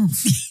shit and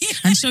laugh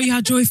and show you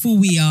how joyful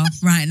we are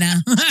right now.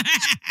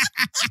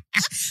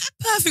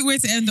 Perfect way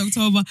to end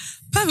October.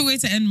 Perfect way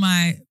to end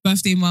my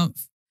birthday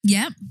month.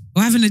 Yeah.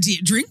 We're having a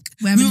drink.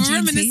 We're having we were a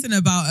drink reminiscing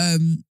about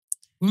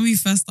when we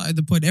first started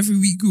the pod, every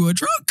week we were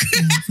drunk.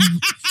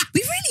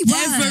 We really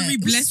were. Every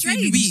It was blessed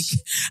strange. week.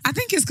 I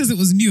think it's because it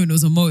was new and it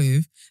was a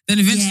motive. Then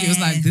eventually it was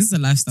like, this is a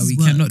lifestyle. We It's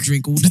work. cannot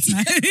drink all the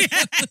time.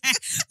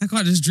 I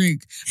can't just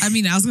drink. I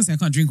mean, I was going to say I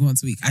can't drink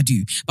once a week. I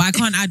do. But I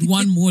can't add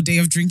one more day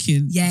of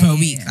drinking per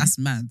week. Yeah. That's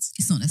mad.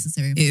 It's not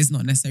necessary. It is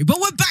not necessary. But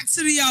we're back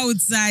to the old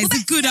days.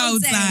 The good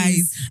old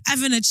days.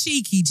 Having a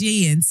cheeky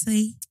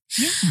G&T.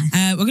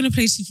 Yeah. We're going to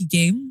play a cheeky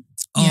game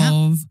Yeah.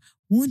 of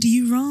What Do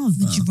You Rather?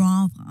 Would you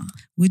rather?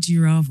 Would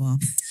you rather?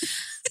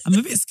 I'm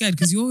a bit scared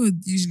because you're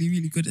usually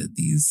really good at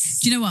these.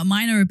 Do you know what?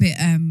 Mine are a bit,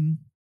 I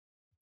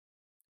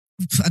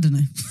don't know.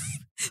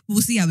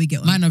 We'll see how we get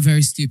on. Mine are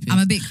very stupid. I'm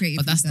a bit creative.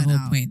 But that's the with whole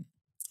that now. point.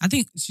 I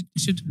think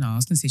no, I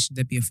was gonna say should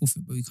there be a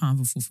forfeit, but we can't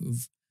have a forfeit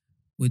of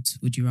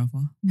would you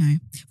rather? No.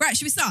 Right,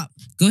 should we start?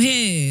 Go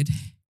ahead.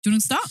 Do you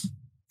want to start?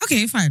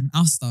 Okay, fine.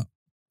 I'll start.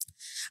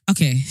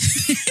 Okay.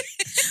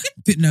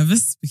 Bit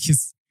nervous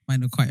because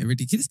mine are quite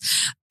ridiculous.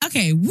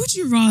 Okay, would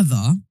you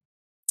rather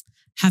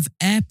have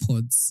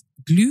AirPods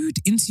glued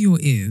into your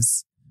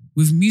ears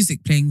with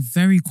music playing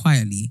very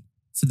quietly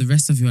for the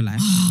rest of your life,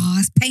 Oh,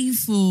 it's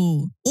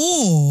painful.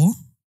 or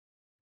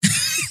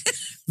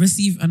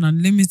receive an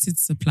unlimited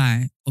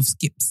supply of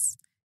skips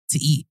to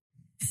eat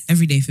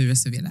every day for the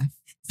rest of your life?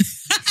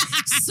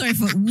 Sorry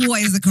for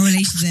what is the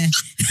correlation there?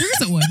 There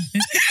isn't one.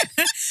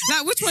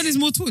 Like, which one is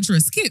more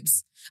torturous?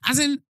 Skips. As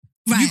in,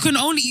 Right. you can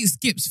only eat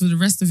skips for the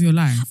rest of your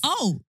life.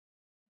 Oh,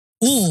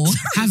 Or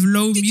have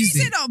low did music.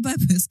 you say that on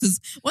purpose? Because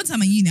one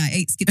time at uni, I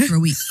ate skips for a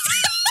week.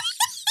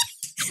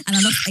 And I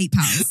lost 8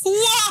 pounds.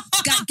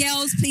 What?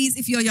 Girls, please,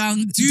 if you're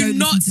young, Do don't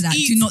not listen to that.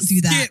 eat Do not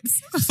do that. skips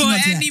for Do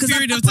not do that. any 'Cause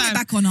period I of put it time.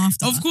 back on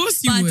after. Of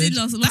course you But I would. did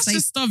lost That's like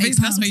just 8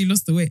 starvation. That's why you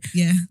lost the weight.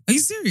 Yeah. Are you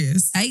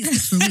serious? I ate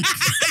skips for a week.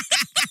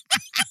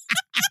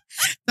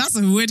 That's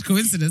a weird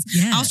coincidence.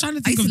 Yeah. I was trying to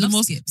I think used of to the love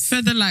most skips.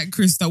 feather-like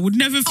crisp that would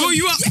never fill Oh,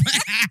 you up.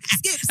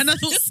 Skips. And I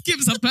thought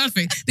skips are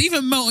perfect. They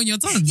even melt on your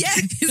tongue. Yeah.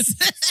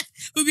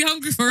 We'll be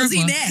hungry Was forever.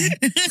 he there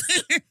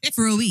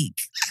for a week?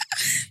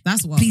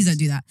 That's why. Please don't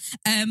do that.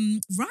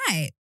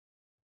 Right.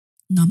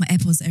 No, my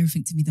AirPods are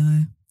everything to me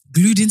though.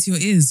 Glued into your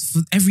ears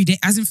for every day,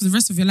 as in for the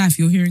rest of your life,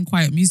 you're hearing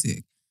quiet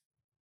music.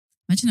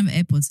 Imagine having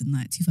AirPods in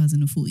like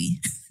 2040.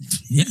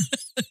 Yeah.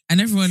 And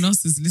everyone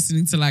else is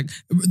listening to like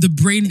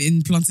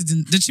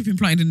the chip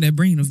implanted in their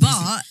brain of music.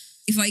 But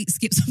if I eat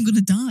skips, I'm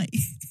gonna die.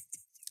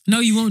 No,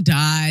 you won't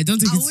die. Don't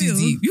take I it too will.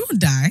 deep. You won't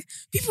die.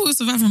 People will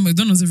survive from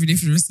McDonald's every day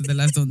for the rest of their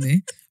lives, don't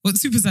they? What,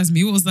 Super Size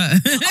Me? What was that?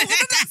 Oh, remember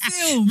that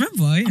film?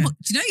 Remember, yeah.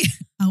 Do you know?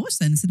 I watched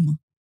that in the cinema.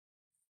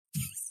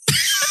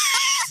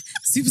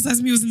 Super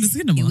Size Me was in the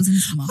cinema. It was in the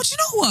cinema. But you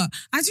know what?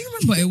 I do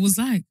remember it was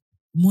like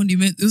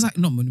monument. It was like,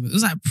 not monument. It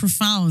was like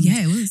profound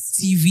Yeah, it was.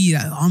 TV,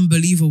 like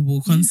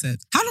unbelievable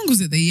concept. How long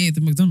was it that you ate at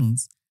the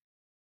McDonald's?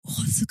 Oh,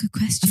 that's a good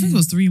question. I think it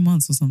was 3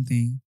 months or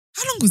something.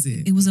 How long was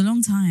it? It was a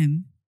long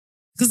time.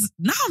 Because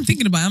now I'm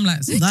thinking about it, I'm like,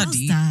 it's Who not that does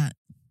deep. that?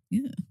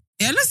 Yeah.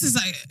 Yeah, unless it's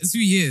like 2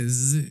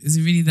 years. Is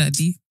it really that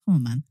deep? Come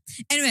on, man.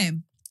 Anyway,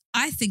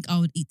 I think I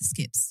would eat the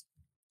skips.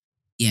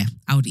 Yeah,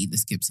 I would eat the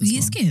skips as You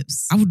well. eat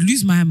skips? I would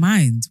lose my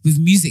mind with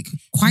music,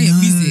 quiet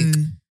music.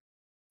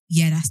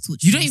 Yeah, that's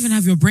torture. You don't even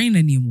have your brain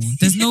anymore.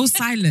 There's no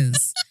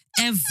silence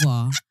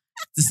ever.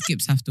 The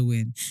skips have to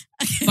win.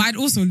 But I'd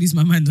also lose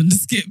my mind on the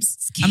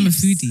skips. I'm a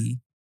Skips. foodie.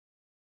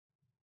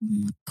 Oh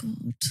my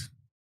God.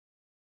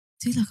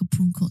 Do like a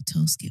prawn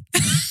cocktail skip.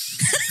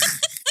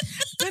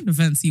 I kind of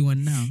fancy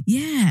one now.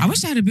 Yeah. I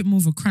wish I had a bit more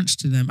of a crunch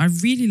to them. I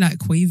really like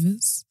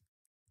Quavers.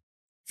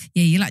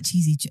 Yeah, you like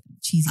cheesy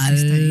I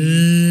crisp, don't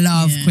you?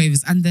 love Yeah.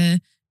 Quavers. And they're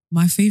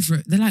my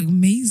favorite. They're like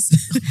maize.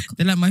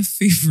 They're like my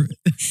favorite.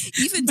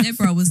 Even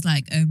Deborah was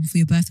like, for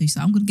your birthday, she's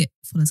like, I'm going to get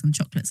full of some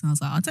chocolates. And I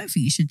was like, I don't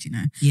think you should, you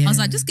know. Yeah. I was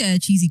like, just get a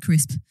cheesy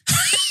crisp.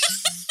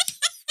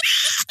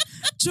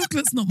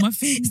 Chocolate's not my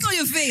thing. It's not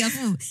your thing. I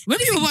thought, When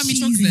people buy me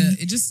cheesy. chocolate,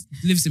 it just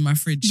lives in my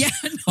fridge. Yeah,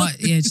 no. But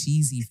yeah,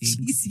 cheesy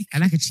thing. Cheesy. I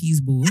like a cheese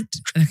board.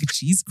 I like a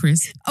cheese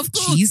crisp. Of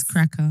course. Cheese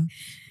cracker.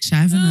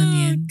 Chive and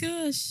onion.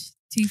 Gosh.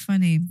 Too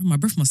funny. Oh, my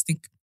breath must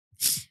stink.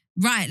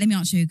 Right, let me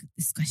answer you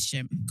this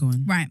question. Go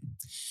on. Right.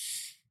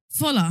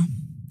 Fola,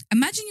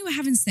 imagine you were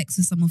having sex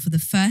with someone for the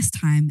first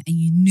time and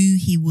you knew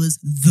he was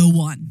the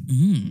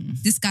one.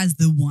 This guy's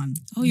the one.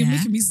 Oh, you're Yeah?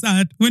 making me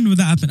sad. When will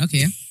that happen?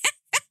 Okay.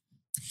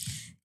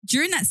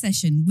 During that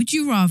session, would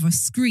you rather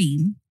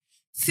scream,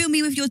 "Fill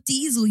me with your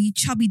diesel, you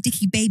chubby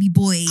dicky baby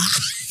boy,"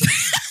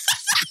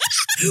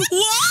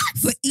 What?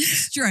 for each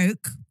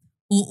stroke,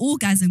 or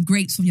orgasm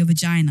grapes from your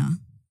vagina?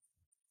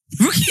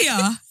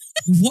 Rukia,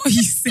 what are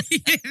you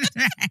saying?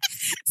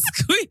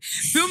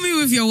 Fill me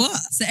with your what?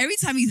 So every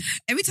time you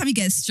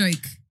get a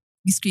stroke,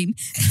 you scream,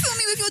 "Fill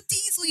me with your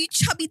diesel, you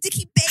chubby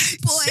dicky baby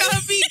boy."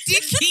 Chubby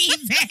dicky,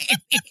 baby.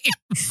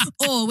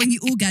 Or when you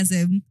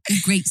orgasm,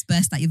 grapes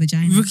burst out your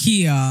vagina.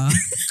 Rukia,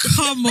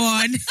 come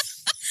on.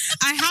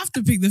 I have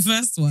to pick the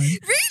first one.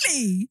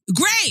 Really?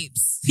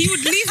 Grapes. He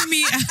would leave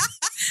me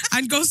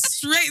and go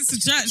straight to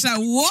church. Like,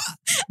 what?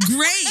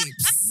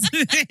 Grapes.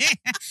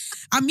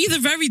 I'm either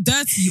very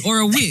dirty or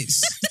a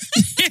witch.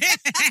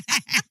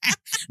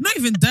 Not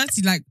even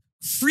dirty, like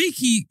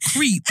freaky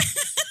creep.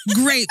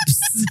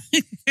 grapes.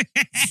 Can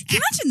you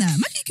imagine that?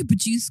 Imagine you could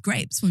produce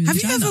grapes from your Have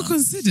vagina. you ever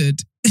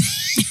considered?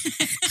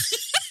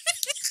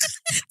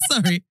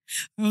 Sorry,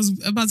 I was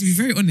about to be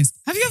very honest.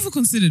 Have you ever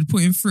considered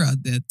putting fruit out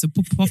there to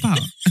pop out?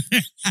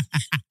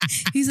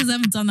 He says I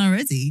haven't done that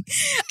already.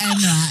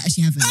 And no, I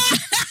actually haven't.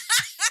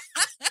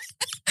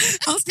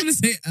 I was going to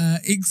say,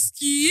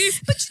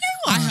 excuse. But you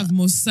know what? I have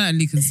most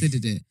certainly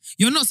considered it.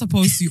 You're not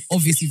supposed to,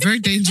 obviously, very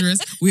dangerous.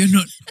 We're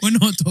not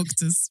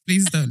doctors.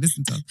 Please don't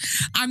listen to us.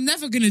 I'm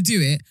never going to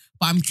do it,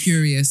 but I'm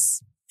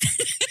curious.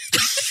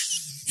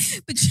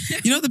 But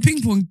You know the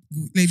ping pong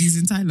ladies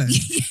in Thailand?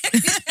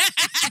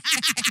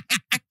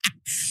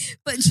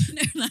 but you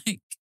know, like,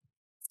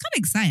 it's kind of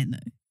exciting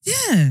though.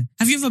 Yeah.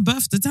 Have you ever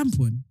birthed a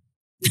tampon?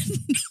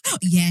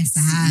 Yes,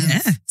 I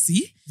have. Yeah.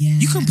 See? Yeah.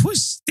 You can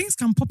push. Things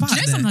can pop out Do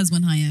you know there. sometimes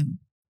when I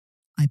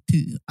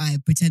poo, I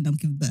pretend I'm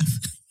giving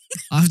birth.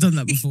 I've done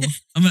that before.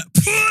 I'm like,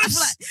 I feel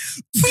like,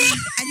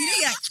 and you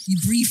know, you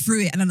breathe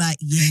through it, and I'm like,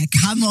 yeah,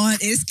 come on,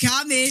 it's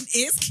coming.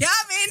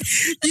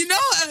 you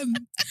know,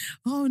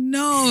 oh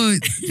no.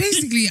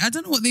 Basically, I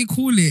don't know what they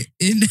call it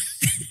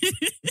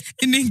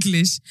in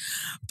English,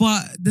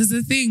 but there's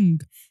a thing.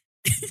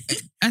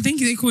 I think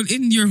they call it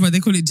in Yoruba, they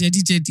call it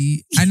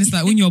jeddy, and it's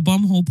like when your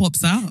bum hole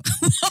pops out.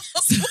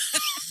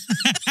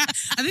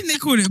 I think they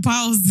call it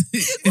pals.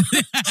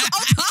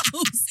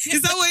 Pals.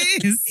 Is that what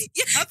it is?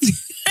 Yeah.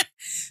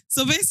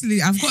 So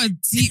basically, I've got a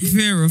deep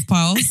fear of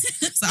piles.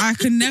 So I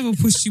can never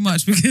push too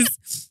much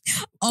because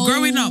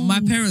growing up, my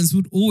parents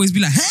would always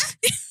be like, huh?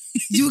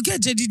 You'll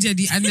get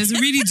jeddy. And there's a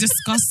really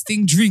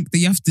disgusting drink that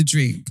you have to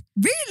drink.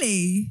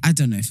 Really? I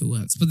don't know if it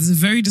works, but there's a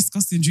very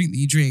disgusting drink that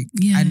you drink.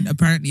 Yeah. And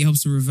apparently it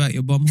helps to revert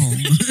your bum hole.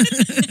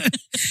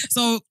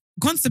 So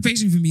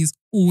constipation for me is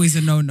always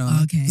a no-no.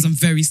 Okay. Because I'm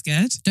very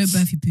scared. Don't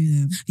birth your poo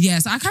then. Yeah,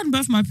 so I can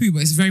birth my poo,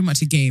 but it's very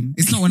much a game.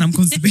 It's not when I'm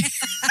constipated.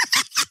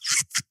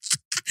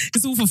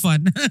 It's all for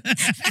fun.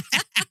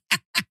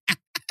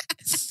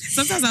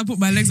 Sometimes I put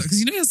my legs up because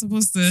you know you're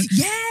supposed to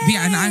be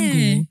at an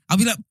angle. I'll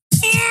be like,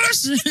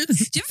 push. Do you ever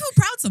feel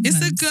proud sometimes?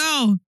 It's a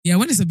girl. Yeah,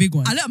 when it's a big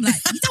one. I know, I'm like,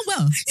 you done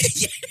well.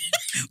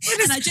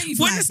 And I genuinely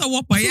feel When like, it's a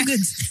whopper, I feel yeah. good.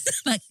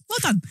 Like, well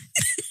done.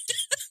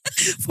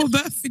 For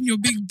birthing your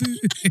big boo.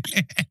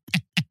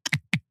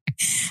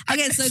 I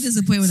get so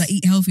disappointed when I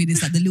eat healthy and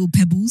it's like the little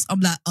pebbles. I'm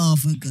like, oh,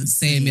 for God's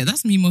Same, sake. yeah.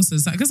 That's me most of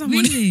the time. Because I'm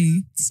Really?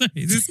 on.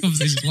 Sorry, this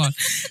conversation is wild.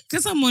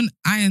 Because I'm on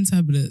iron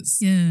tablets.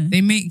 Yeah.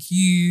 They make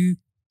you.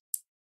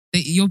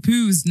 Your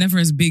poo is never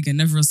as big and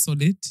never as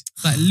solid.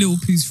 It's like little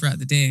poos throughout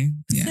the day.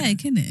 Yeah.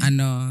 Sick, isn't it? I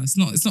know. It's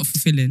not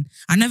fulfilling.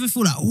 I never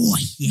feel like, oh,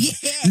 yeah.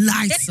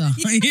 Lighter.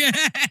 Yeah.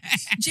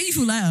 Do you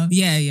feel lighter?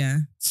 Yeah.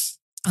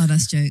 Oh,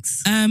 that's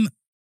jokes.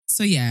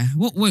 So yeah.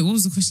 What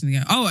was the question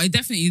again? Oh,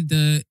 definitely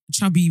the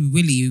chubby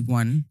willy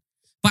one.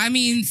 But I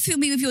mean, Fill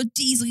me with your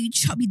diesel, you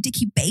chubby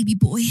dicky baby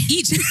boy.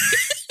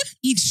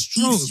 each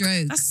stroke.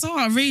 stroke. That's so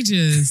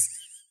outrageous.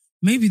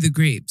 Maybe the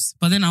grapes,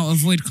 but then I'll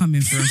avoid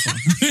coming forever.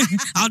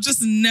 I'll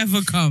just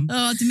never come.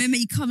 Oh, did they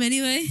make you come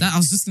anyway? That I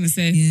was just gonna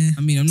say. Yeah.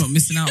 I mean, I'm not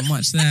missing out on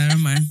much there,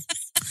 am I?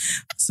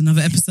 It's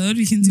another episode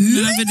we can do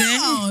another day.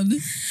 On.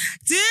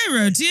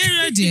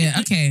 Dear.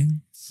 Okay.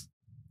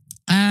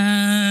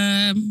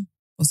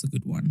 What's a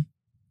good one?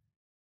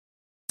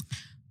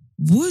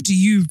 Would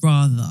you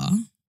rather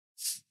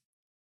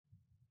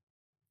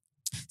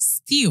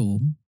steal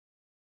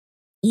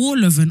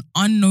all of an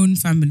unknown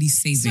family's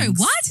savings? Sorry,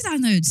 why did I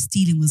know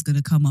stealing was going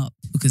to come up?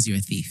 Because you're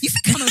a thief. You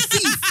think I'm a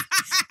thief?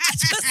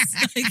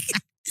 Just like,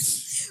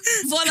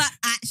 Vola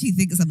actually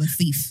thinks I'm a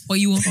thief. But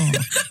you are.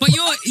 But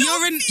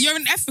you're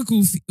an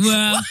ethical thief.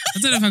 Well, I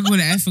don't know if I call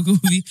it ethical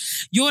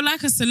thief. You're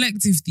like a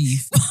selective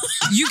thief.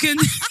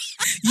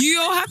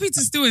 You're happy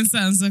to steal in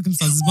certain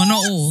circumstances, but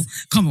not all.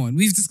 Come on,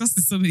 we've discussed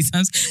this so many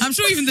times. I'm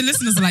sure even the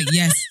listeners are like,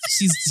 yes,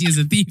 she is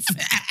a thief.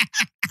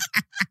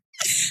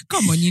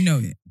 Come on, you know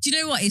it. Do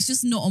you know what? It's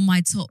just not on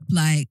my top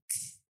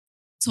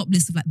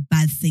list of like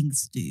bad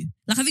things to do.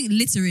 Like I think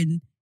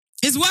littering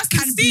It's worse than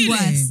can be stealing.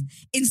 worse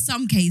in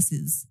some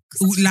cases.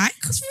 Like?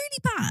 It's really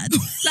bad.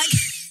 Like,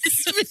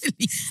 it's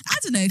really, I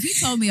don't know. If you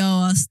told me,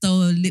 oh, I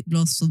stole a lip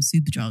gloss from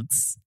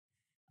Superdrugs,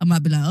 I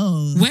might be like,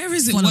 oh. Where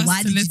is it Vola, worse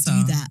why to did litter?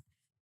 you do that?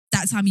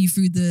 That time you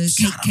threw the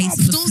Shut case up,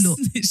 on the floor.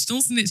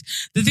 Don't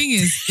snitch. The thing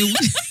is,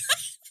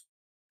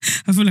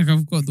 I feel like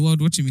I've got the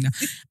world watching me now.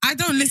 I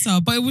don't litter,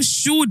 but it was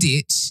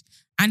Shoreditch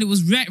and it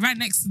was right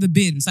next to the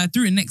bin. So I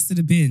threw it next to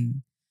the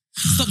bin.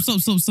 Stop.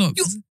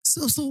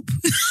 Stop.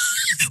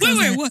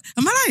 Wait, what?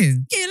 Am I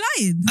lying? Yeah, you're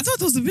lying. I thought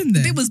there was a bin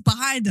there. It was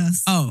behind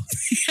us. Oh.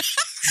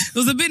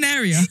 There was a bin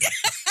area.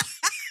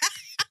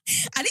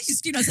 I literally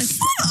screamed. I said,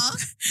 "Fuck!"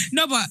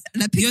 No, but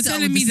And I picked you're it up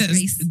telling with me that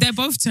disgrace. they're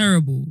both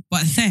terrible,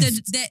 but theft.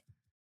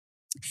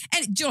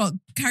 And do you know what?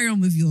 Carry on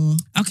with your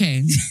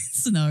Okay.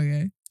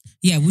 scenario.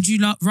 Yeah, would you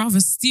rather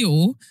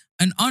steal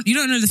you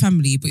don't know the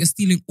family, but you're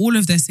stealing all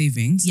of their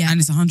savings Yeah. and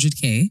it's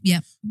 100K,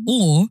 Yeah.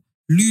 or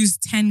lose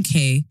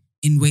 10K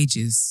in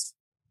wages?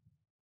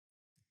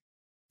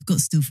 I've got to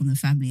steal from the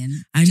family and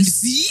And just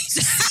see?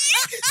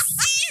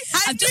 I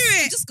I knew just,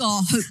 it. I just got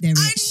to hope they're rich.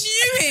 I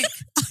knew it.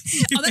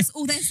 Oh, that's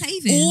all their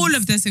savings. All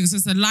of their savings. So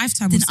it's a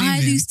lifetime Then of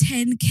savings. I lose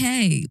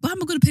 10K. But how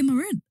am I going to pay my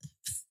rent?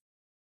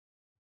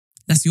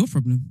 That's your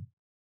problem.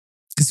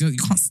 Because you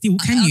can't steal,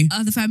 can you?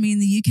 Are the family in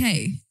the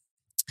UK?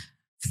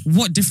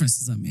 What difference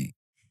does that make?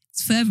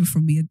 It's further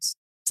from me.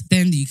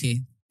 They're in the UK.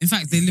 In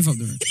fact, they live up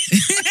the road.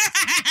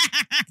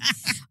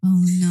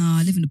 Oh no,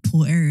 I live in a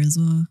poor area as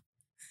well.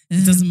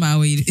 It doesn't matter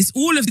where you live. It's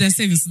all of their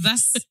savings. So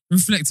that's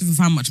reflective of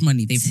how much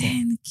money they've got.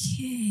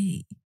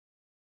 10K.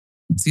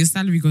 So your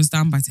salary goes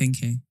down by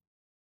 10K.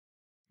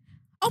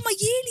 Oh, my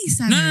yearly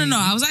salary. No.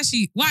 I was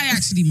actually, what I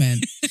actually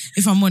meant,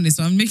 if I'm honest,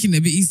 so I'm making it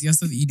a bit easier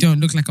so that you don't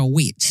look like a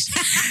witch.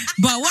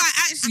 But what I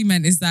actually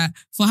meant is that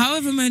for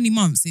however many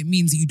months it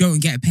means that you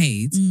don't get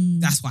paid,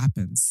 that's what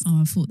happens.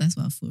 Oh, that's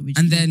what I thought originally.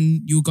 And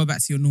then you'll go back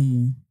to your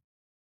normal.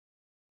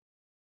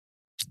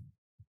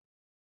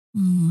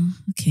 Oh,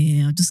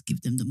 okay, I'll just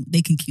give them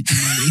they can keep the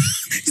money.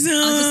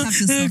 I'll just have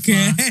to suffer.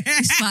 Okay.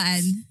 It's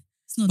fine.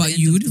 It's not the But end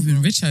you of would the have been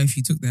world. richer if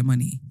you took their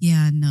money.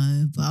 Yeah,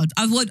 no, but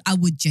I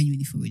would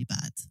genuinely feel really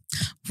bad.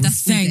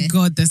 That's all there. Thank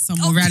God there's some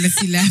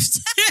morality left.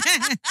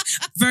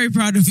 Very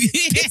proud of you.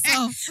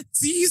 Oh.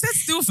 See, you said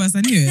still first.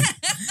 I knew it.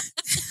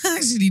 I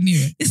actually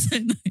knew it. It's so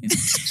annoying.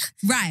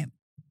 Right.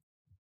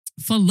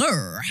 For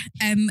Lure,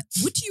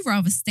 would you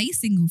rather stay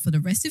single for the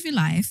rest of your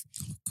life?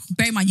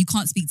 Bear in mind, you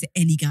can't speak to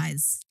any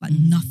guys, like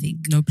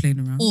nothing. No playing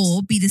around.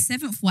 Or be the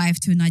seventh wife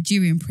to a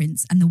Nigerian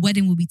prince and the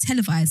wedding will be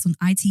televised on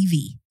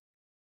ITV.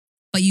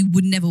 But you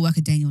would never work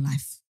a day in your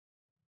life.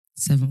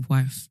 Seventh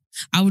wife.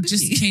 I would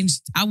just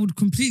change. I would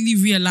completely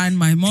realign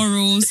my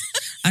morals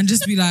and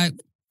just be like,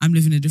 I'm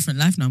living a different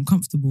life now. I'm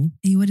comfortable.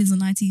 Are your weddings on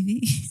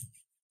ITV?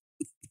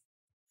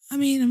 I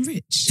mean, I'm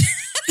rich.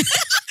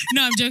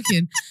 No, I'm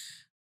joking.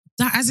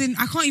 That as in,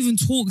 I can't even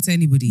talk to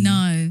anybody.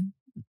 No.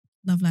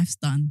 Love life's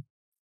done.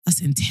 That's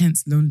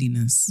intense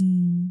loneliness.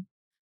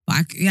 But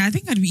I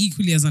think I'd be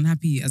equally as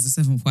unhappy as a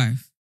seventh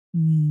wife.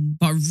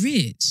 But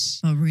rich.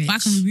 But rich. But I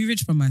can be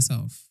rich by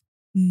myself.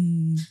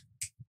 I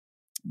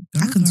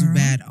can do Girl.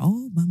 bad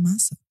all by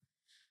myself.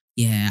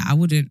 Yeah, I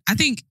wouldn't. I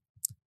think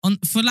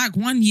for like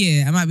 1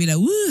 year, I might be like,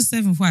 woo,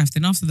 seventh wife.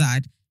 Then after that,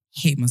 I'd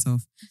hate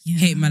myself,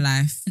 hate my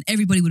life. And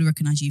everybody would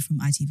recognize you from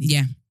ITV.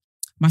 Yeah.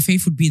 My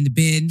faith would be in the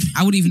bin.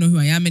 I wouldn't even know who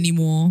I am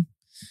anymore.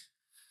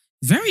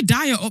 Very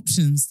dire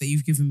options that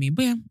you've given me.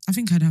 But yeah, I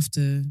think I'd have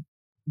to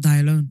die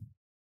alone.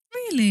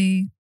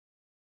 Really?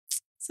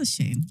 It's a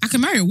shame. I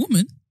can marry a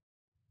woman.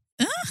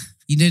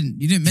 You didn't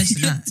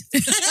mention that.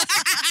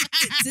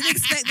 Didn't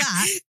expect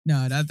that.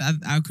 No,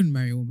 I couldn't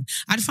marry a woman.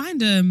 I'd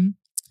find this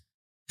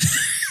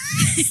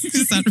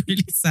sounds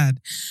really sad.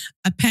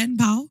 A pen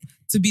pal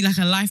to be like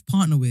a life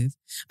partner with.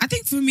 I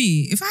think for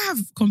me, if I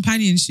have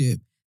companionship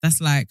that's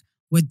like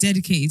we're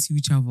dedicated to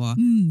each other,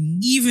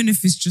 even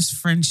if it's just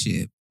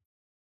friendship,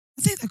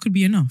 I think that could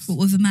be enough. But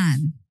with a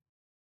man.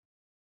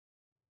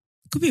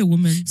 Could be a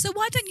woman. So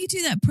why don't you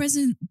do that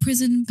prison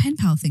pen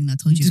pal thing that I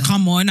told you about?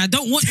 Come on, I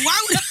don't want.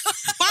 Why would I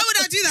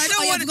do that? I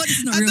don't want. I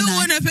don't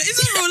want to.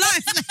 It's not real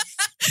life.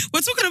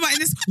 We're talking about in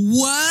this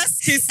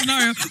worst case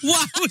scenario.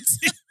 Why would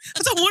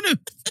I don't want a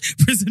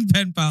prison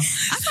pen pal.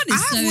 I found it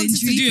so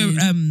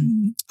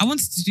intriguing. I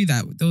wanted to do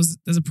that.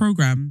 There's a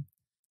program.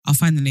 I'll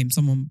find the name.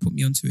 Someone put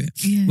me onto it.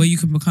 Yeah. Where you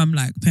can become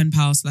like pen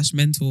pal /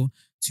 mentor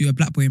to a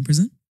black boy in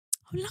prison.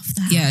 I love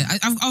that. Yeah,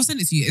 I'll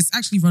send it to you. It's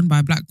actually run by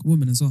a black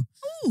woman as well.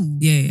 Ooh.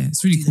 Yeah,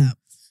 it's really cool. That.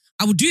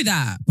 I would do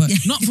that, but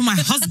not for my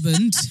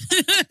husband.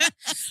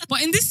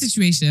 But in this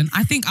situation,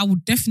 I think I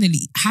would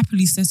definitely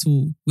happily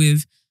settle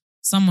with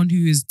someone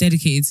who is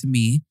dedicated to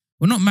me.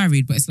 We're not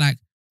married, but it's like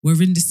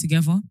we're in this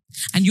together.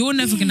 And you're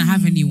never going to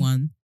have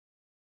anyone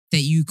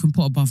that you can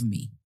put above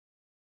me.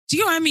 Do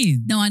you get what I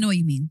mean? No, I know what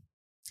you mean.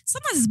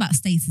 Sometimes it's about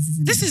status,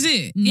 isn't it? This is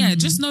it. Yeah,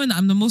 just knowing that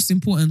I'm the most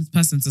important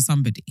person to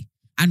somebody.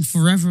 And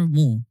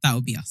forevermore, that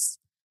will be us.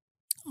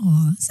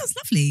 Oh, that sounds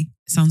lovely.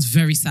 It sounds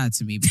very sad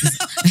to me because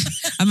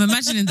I'm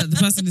imagining that the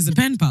person is a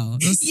pen pal.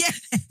 Yeah.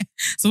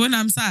 So when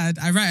I'm sad,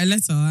 I write a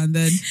letter and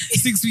then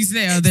 6 weeks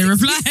later they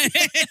reply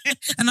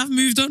and I've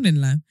moved on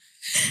in life.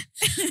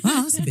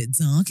 Wow, that's a bit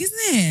dark, isn't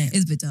it?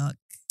 It's a bit dark.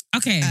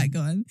 Okay. All right,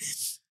 go on.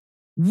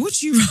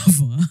 Would you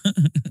rather?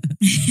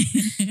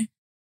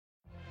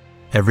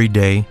 Every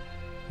day,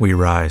 we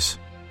rise,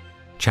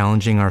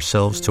 challenging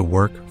ourselves to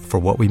work for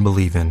what we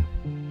believe in.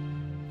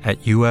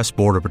 At U.S.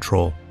 Border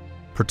Patrol,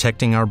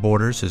 protecting our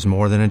borders is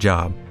more than a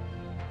job.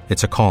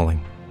 It's a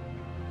calling.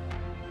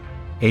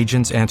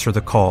 Agents answer the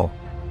call,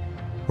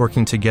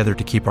 working together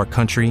to keep our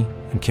country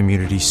and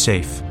communities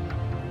safe.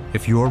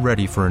 If you're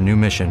ready for a new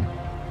mission,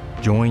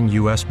 join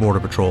U.S. Border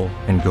Patrol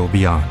and go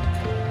beyond.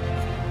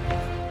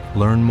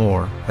 Learn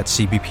more at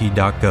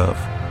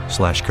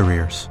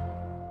cbp.gov/careers.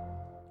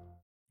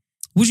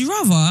 Would you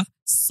rather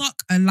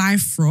suck a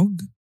live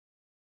frog,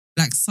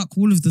 like suck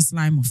all of the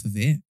slime off of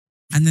it,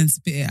 and then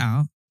spit it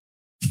out,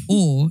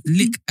 or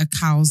lick a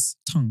cow's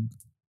tongue?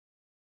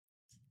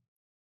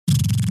 I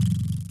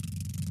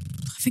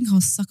think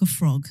I'll suck a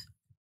frog.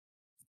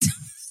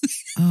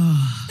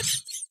 Oh,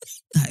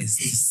 that is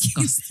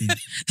disgusting.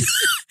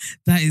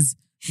 That is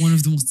one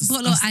of the most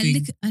disgusting. But look,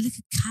 I lick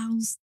a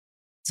cow's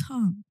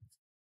tongue.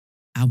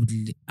 I would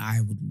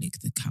lick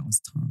the cow's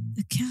tongue.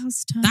 The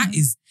cow's tongue. That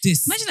is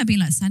this. Imagine that being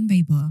like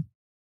sandpaper.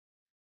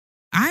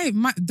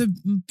 The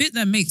bit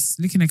that makes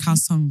licking a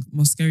cow's tongue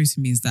more scary to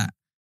me is that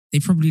they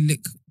probably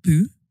lick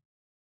poo.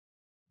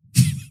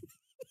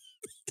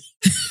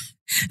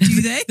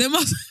 Do they? There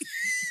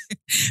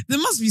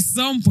must be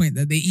some point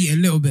that they eat a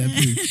little bit of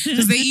poo.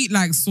 Because they eat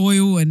like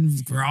soil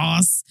and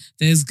grass.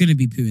 There's going to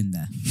be poo in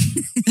there.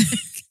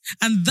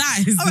 And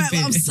that is All the right, bit.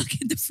 well, I'm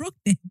sucking the frog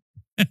then.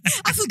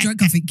 I feel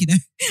drunk, I think, you know.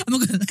 I'm not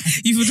going to lie.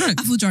 You feel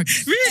drunk? I feel drunk.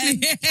 Really?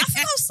 I think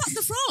I'll suck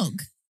the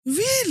frog.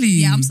 Really?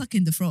 Yeah, I'm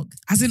sucking the frog.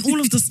 As in all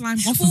of the slime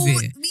off of Well,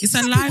 it. me- It's a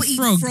some live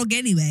people eat frog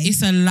anyway.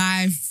 It's a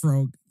live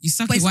frog. You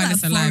suck But it it's while not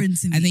it's that alive foreign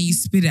to and then me. you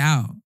spit it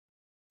out.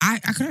 I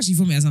could actually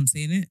vomit as I'm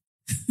saying it.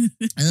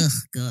 Ugh,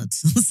 God.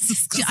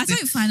 I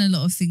don't find a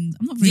lot of things.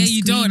 I'm not very Yeah,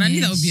 you don't. I knew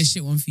that would be a squeamish.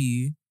 shit one for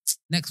you.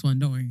 Next one,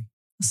 don't worry.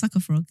 I suck a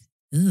frog.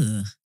 Ugh.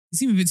 You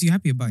seem a bit too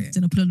happy about it.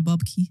 Then I put it on the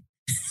barbecue.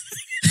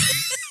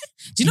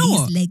 Do you know And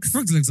what? his legs.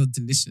 Frog's legs are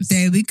delicious.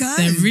 There we go.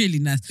 They're really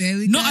nice. There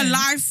we Not go. a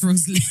live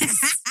frog's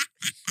legs.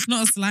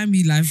 Not a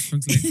slimy live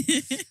frog's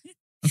leg.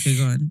 Okay,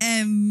 go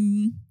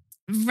on.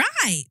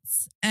 Right.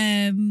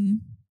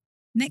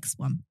 Next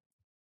one.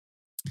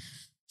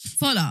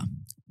 Fola,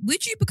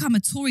 would you become a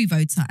Tory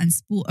voter and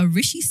sport a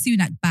Rishi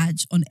Sunak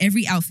badge on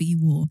every outfit you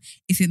wore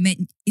if it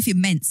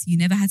meant you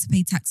never had to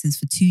pay taxes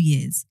for 2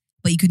 years,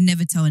 but you could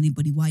never tell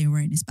anybody why you're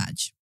wearing this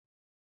badge?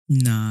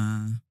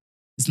 Nah,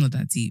 it's not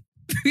that deep.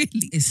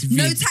 Really? It's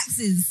No really-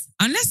 taxes.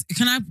 Unless,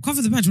 can I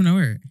cover the badge when I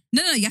wear it?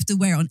 No, you have to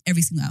wear it on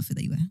every single outfit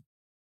that you wear.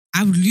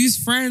 I would lose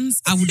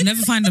friends. I would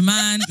never find a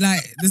man. Like,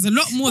 there's a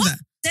lot more that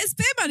There's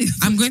bare money.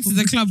 I'm going to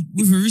the club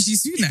with a Rishi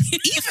Sunak.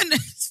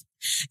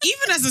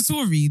 Even as a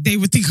Tory, they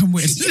would think I'm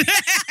weird.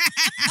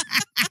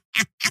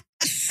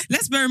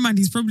 Let's bear in mind,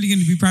 he's probably going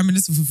to be Prime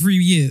Minister for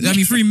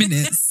 3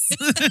 minutes.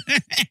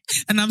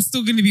 And I'm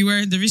still going to be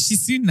wearing the Rishi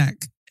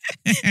Sunak.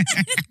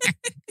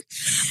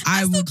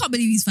 I still can't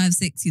believe he's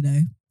 5'6", you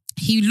know.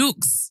 He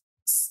looks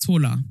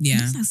taller, He yeah.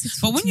 looks like 6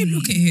 But foot when you to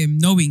look me. at him,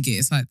 knowing it,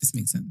 it's like, this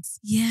makes sense.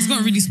 Yeah. He's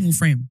got a really small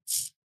frame.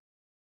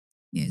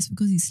 Yeah, it's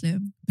because he's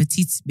slim.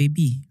 Petite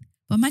baby.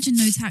 But imagine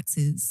no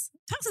taxes.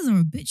 Taxes are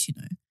a bitch, you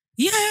know.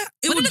 Yeah,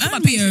 it When I would look at my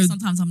only be paycheck, a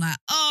sometimes I'm like,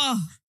 oh,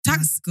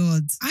 tax. my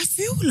God. I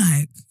feel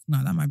like,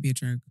 no, that might be a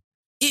joke.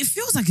 It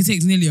feels like it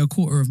takes nearly a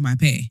quarter of my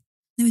pay.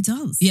 No, it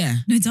does. Yeah.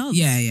 No, it does.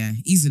 Yeah,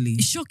 easily.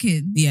 It's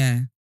shocking.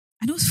 Yeah.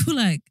 I also feel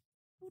like,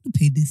 I want to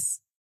pay this.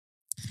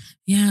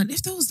 Yeah,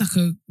 if there was like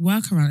a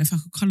workaround, if I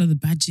could colour the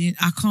badge in,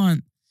 I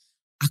can't.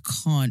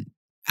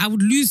 I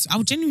would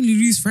genuinely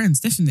lose friends,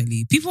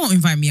 definitely. People won't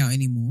invite me out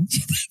anymore.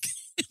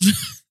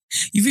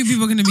 You think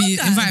people are going to be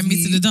I'll go inviting me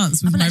with to you. the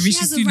dance with I'm my like, she Rishi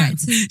has a Sunak? right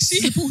to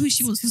support who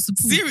she wants to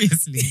support.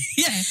 Seriously.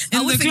 Yeah. In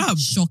I would the think club.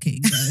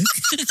 shocking, though.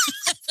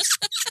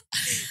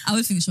 I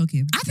would think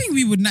shocking. I think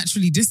we would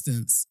naturally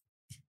distance.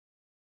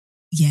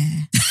 Yeah.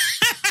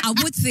 I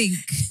would think,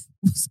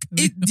 what's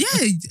going on?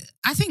 Yeah,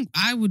 I think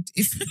I would,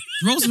 if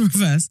roles were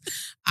reversed,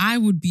 I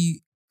would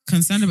be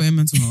concerned about your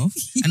mental health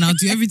and I'll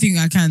do everything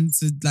I can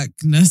to like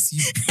nurse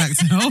you back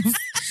to health.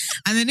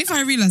 And then if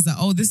I realize that,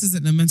 oh, this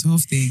isn't a mental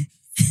health thing,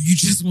 you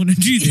just want to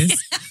do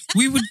this,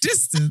 we would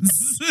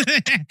distance.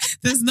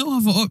 There's no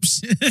other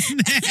option.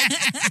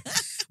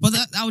 But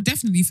I would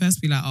definitely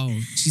first be like, oh,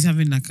 she's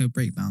having like a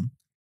breakdown.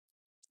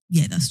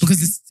 Yeah, that's true.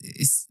 Because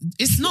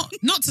it's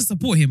not to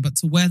support him, but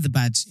to wear the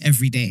badge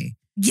every day.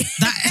 Yeah.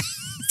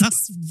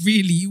 That's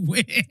really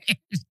weird.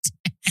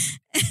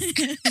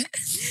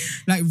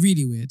 Like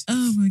really weird.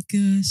 Oh my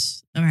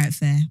gosh. All right,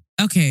 fair.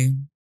 Okay.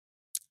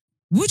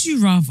 Would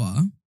you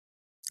rather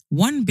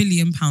 £1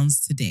 billion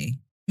today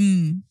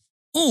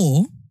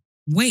or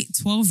wait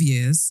 12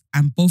 years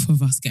and both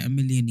of us get $1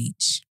 billion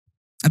each?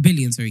 $1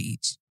 billion, sorry,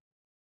 each.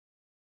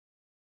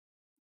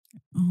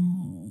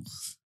 Oh.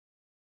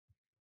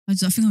 I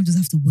think I'll just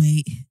have to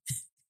wait.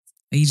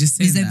 Are you just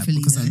saying that Resentfully,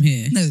 because though. I'm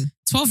here? No,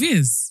 12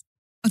 years.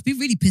 I'd be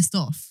really pissed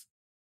off.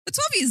 But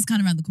 12 years is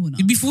kind of around the corner.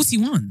 You'd be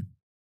 41.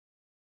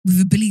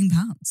 With £1 billion.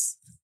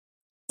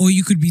 Or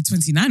you could be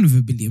 29 with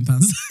 £1 billion.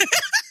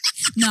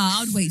 No,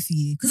 I'd wait for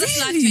you. Because that's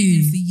Really?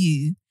 life-changing for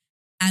you.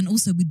 And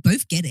also, we'd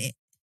both get it.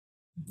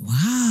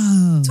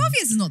 Wow. 12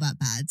 years is not that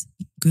bad.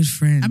 Good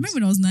friend. I remember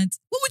when I was 9.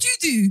 What would you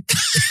do?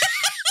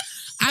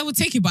 I would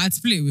take it, but I'd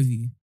split it with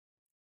you.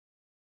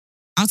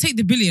 I'll take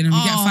the $1 billion and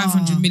we get Oh.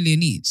 500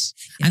 million each.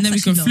 Yeah, and then we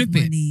that's can actually a lot of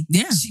flip it. money.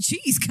 Yeah.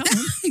 Jeez, come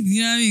on.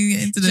 You know what I mean?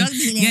 Get into the, Drug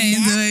dealing, get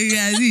into it,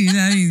 yeah, you know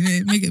what I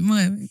mean? Make it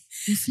more.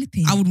 You're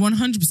flipping. I would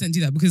 100% do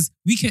that because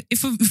we can,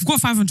 if we've got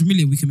 500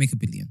 million, we can make $1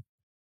 billion.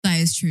 That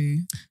is true.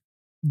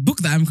 Book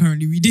that I'm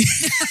currently reading.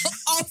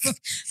 Oh,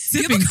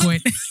 Tipping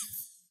point.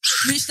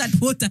 Rich Dad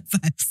Poor Dad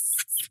vibes.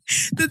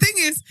 The thing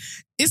is,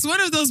 it's one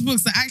of those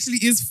books that actually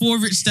is for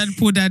Rich Dad,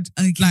 Poor Dad,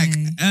 Okay. like,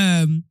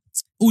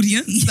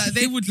 audience, that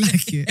they would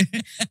like it.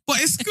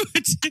 But it's good.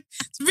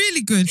 It's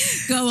really good.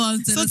 Go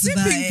on, tell So us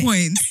about Tipping it.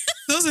 Point,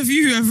 those of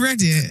you who have read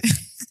it,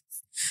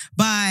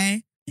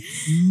 by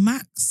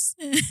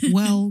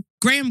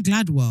Graham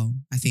Gladwell,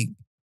 I think.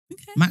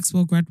 Okay.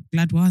 Maxwell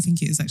Gladwell, I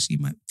think it is actually.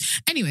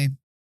 Anyway,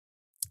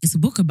 It's a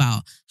book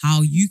about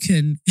how you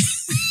can.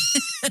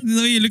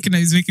 The way you're looking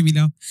at is making me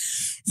laugh.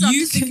 So I'm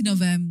just thinking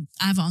of I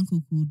have an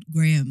uncle called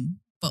Graham,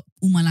 but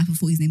all my life I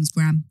thought his name was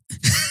Graham.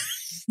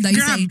 Like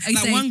Graham, you like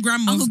say, 1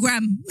 gram Uncle of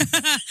Graham.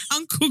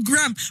 Uncle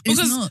Graham, It's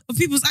because not. of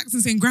people's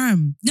accents saying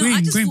Graham. No, Graham,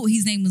 I just Graham. thought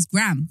his name was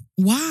Graham,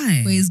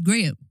 Why? but it's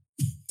Graham.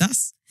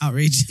 That's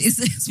outrageous.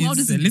 It's wild,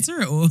 Is isn't it it?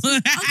 illiterate or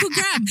Uncle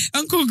Graham.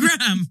 Uncle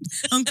Graham,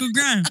 Uncle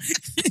Graham,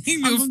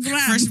 Uncle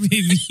Graham. fresh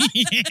baby.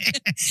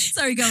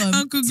 Sorry, go on.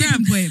 Uncle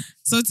Tipping Graham. point.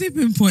 So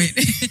Tipping Point.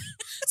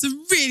 It's a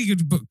really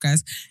good book,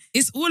 guys.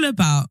 It's all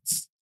about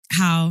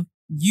how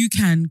you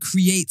can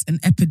create an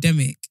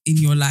epidemic in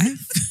your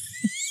life.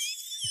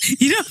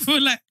 You don't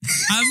feel like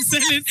I'm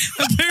selling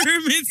a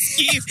pyramid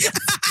scheme.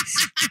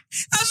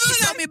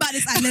 She told me about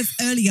this at left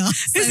earlier,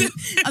 so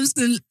I'm just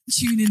going to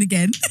tune in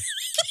again.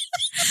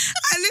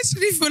 I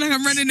literally feel like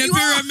I'm running a You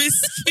are. pyramid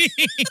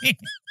scheme.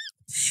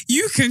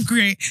 You can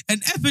create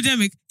an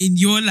epidemic in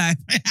your life.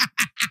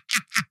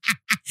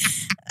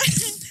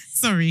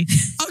 Sorry,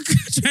 I'll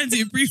try and do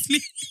it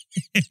briefly.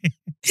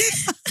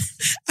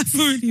 I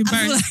feel really I feel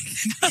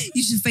embarrassed. like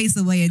you should face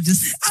away and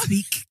just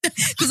speak,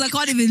 because I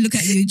can't even look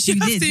at you and You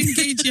tune have in. to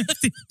engage. You have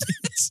to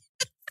engage.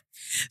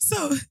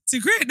 So, to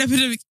create an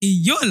epidemic in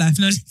your life,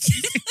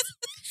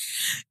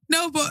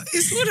 no, but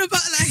it's all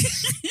about like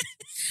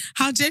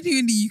how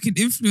genuinely you can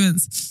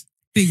influence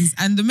things.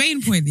 And the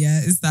main point,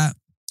 is that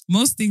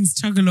most things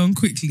chug along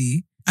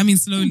quickly. I mean,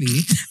 slowly,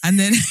 and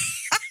then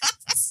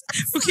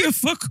okay,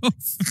 fuck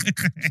off.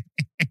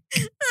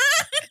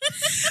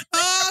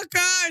 Oh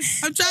God,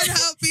 I'm trying to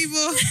help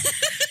people.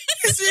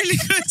 It's really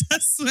good. I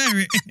swear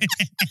it.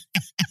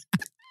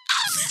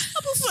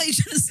 I'm all like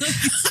trying to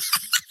say.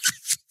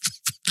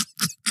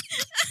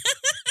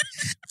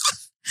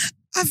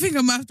 I think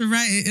I might have to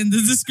write it in the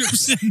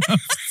description. I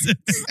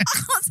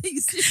can't take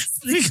you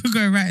seriously. We could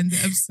go right in the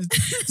episode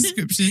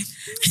description.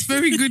 It's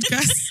very good,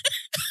 guys.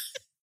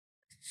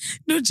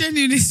 No,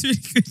 genuinely, it's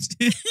really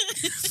good.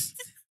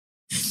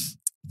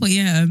 But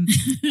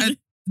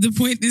the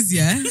point is,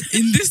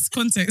 in this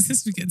context,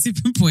 let's forget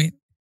Tipping Point,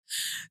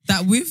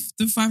 that with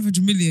the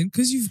 500 million,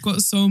 because you've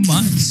got so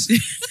much.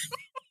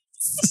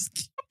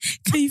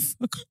 Can you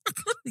fuck off?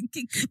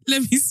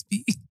 Let me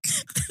speak.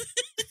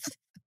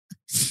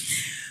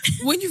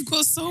 When you've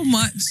got so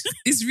much,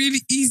 it's really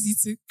easy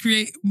to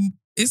create.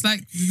 It's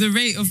like the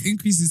rate of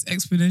increase is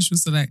exponential.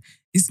 So like,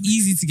 it's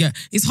easy to get.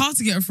 It's hard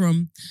to get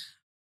from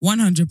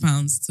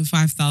 £100 to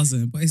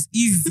 5,000, but it's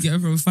easy to get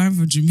from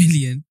 500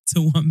 million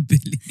to 1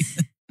 billion.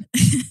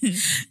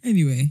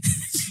 Anyway,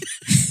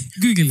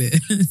 Google it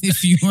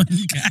if you want,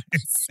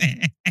 guys.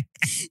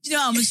 You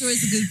know, I'm sure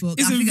it's a good book.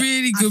 It's I a think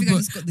really I good think I book.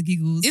 just got the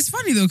giggles. It's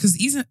funny though, because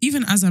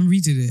even as I'm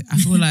reading it, I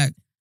feel like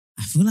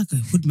a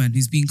hoodman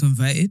who's being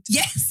converted.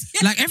 Yes.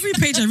 Like every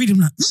page I read, I'm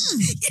like,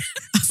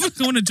 I feel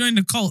like I want to join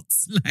the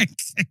cults. Like,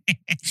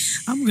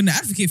 I'm going to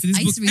advocate for this I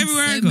book used to read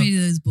everywhere I so go. many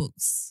of those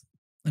books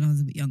when I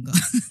was a bit younger.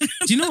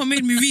 Do you know what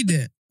made me read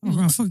it? Oh,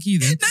 right, fuck you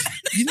then.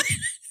 You know?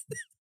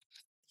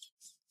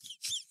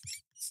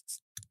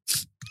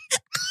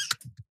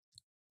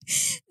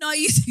 No, I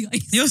used to.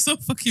 You're so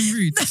fucking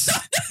rude.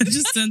 I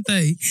just turned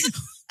 30.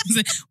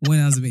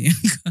 When I was a bit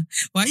younger.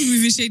 Why are you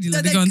moving shady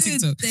like they go on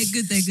TikTok? They're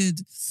good. They're good.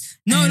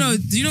 No.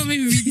 Do you know what made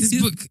me read this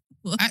book?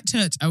 What? At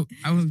church,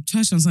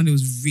 church on Sunday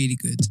was really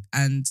good.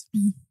 And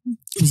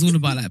it was all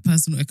about like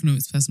personal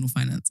economics, personal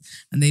finance.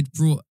 And they'd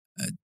brought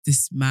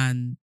this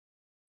man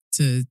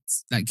to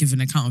like give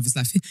an account of his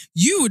life.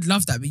 You would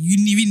love that, but you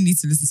really need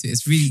to listen to it.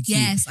 It's really cute.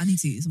 Yes, I need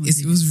to.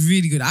 It was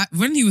really good.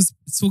 When he was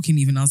talking,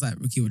 even I was like,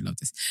 Rookie would love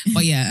this.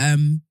 But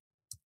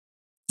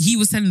he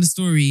was telling the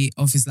story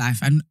of his life,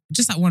 and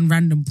just at one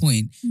random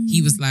point,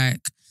 he was like,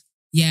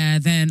 "Yeah,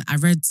 then I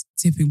read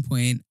Tipping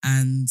Point,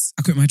 and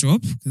I quit my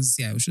job because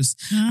it was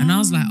just." And I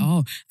was like,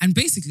 "Oh," and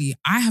basically,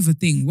 I have a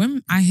thing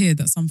when I hear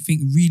that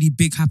something really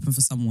big happened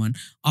for someone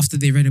after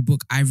they read a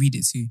book, I read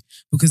it too,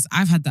 because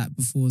I've had that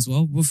before as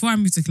well. Before I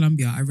moved to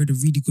Colombia, I read a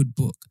really good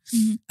book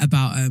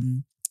about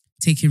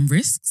taking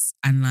risks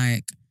and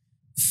like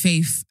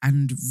faith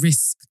and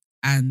risk,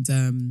 and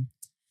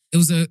it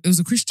was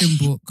a Christian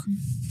book.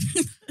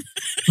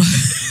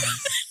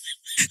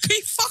 Can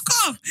you fuck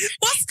off?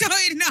 What's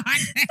going on?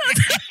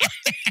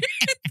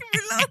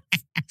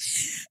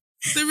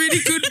 It's a really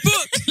good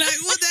book.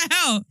 Like, what the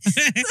hell?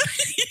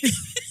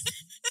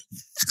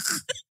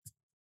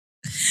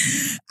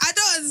 I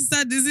don't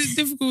understand. Is it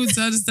difficult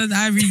to understand that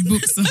I read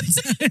books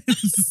sometimes?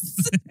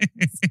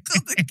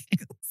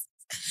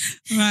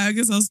 Right, I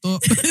guess I'll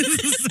stop.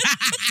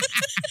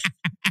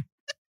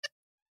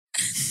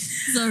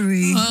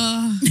 Sorry.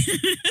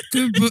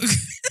 Good book.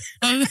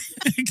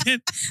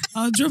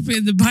 I'll drop it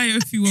in the bio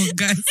if you want,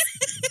 guys.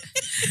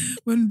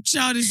 When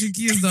childish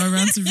Shakia's not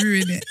around to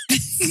ruin it.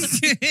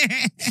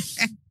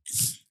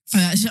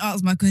 I should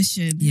ask my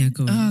question. Yeah,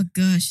 go on. Oh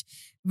gosh.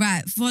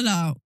 Right,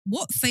 Voila.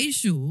 What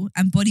facial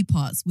and body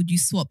parts would you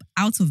swap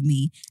out of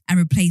me and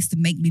replace to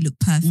make me look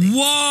perfect?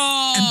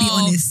 Whoa! And be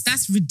honest.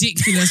 That's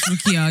ridiculous,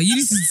 Rukia. You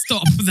need to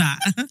stop that.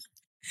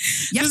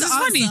 You have Because to it's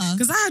funny, answer.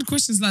 because I had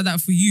questions like that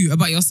for you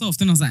about yourself.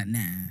 Then I was like,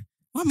 nah.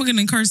 Why am I going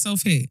to encourage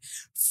self-hate?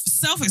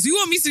 Self-hate. So you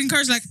want me to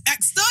encourage like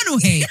external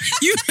hate?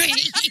 You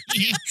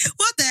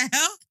what the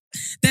hell?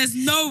 There's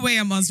no way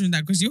I'm answering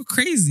that because you're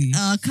crazy.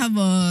 Oh, come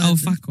on. Oh,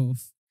 fuck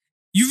off.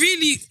 You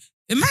really...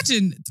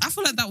 Imagine, I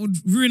feel like that would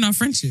ruin our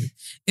friendship.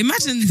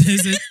 Imagine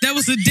there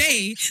was a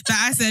day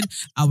that I said,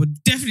 I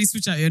would definitely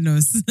switch out your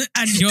nose.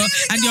 and your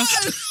There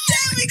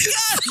we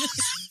go.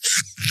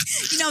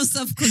 You know, I'm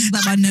self-conscious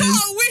about my nose.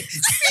 What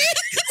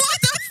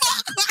the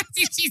fuck? Why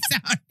did you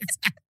sound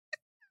it?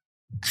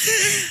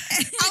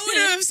 I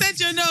wouldn't have said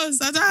your nose.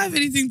 I don't have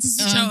anything to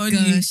switch out on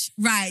you.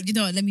 Right, you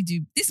know what? Let me do...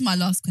 This is my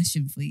last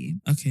question for you.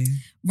 Okay.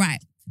 Right.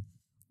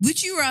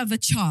 Would you rather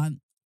chant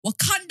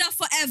Wakanda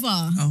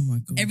forever Oh my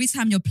God. every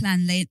time your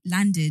plane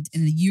landed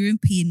in a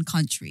European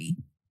country,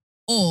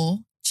 or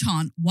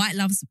chant White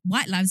Lives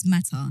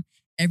Matter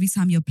every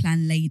time your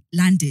plane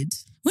landed?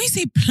 When you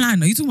say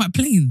plan, are you talking about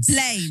planes?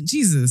 Plane.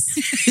 Jesus.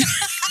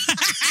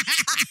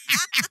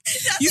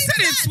 You said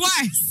it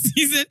twice.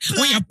 You said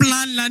when your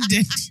plan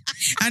landed.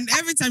 And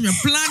every time your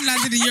plan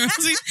landed in your...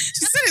 She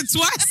said it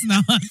twice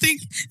now. I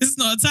think it's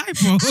not a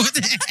typo.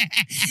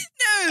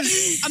 No,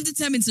 I'm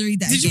determined to read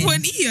that Did again. you put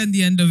an E on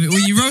the end of it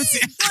when you wrote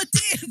it? I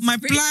did. My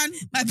plan.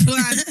 My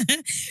plan.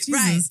 Jesus.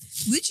 Right.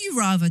 Would you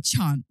rather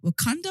chant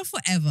Wakanda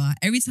forever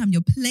every time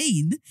your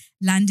plane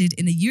landed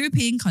in a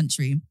European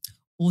country,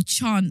 or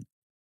chant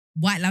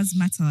White Lives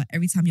Matter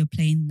every time your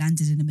plane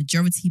landed in a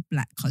majority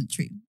black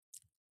country?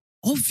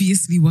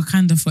 Obviously,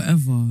 Wakanda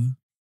forever.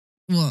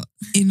 What?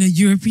 In a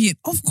European...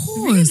 Of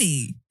course.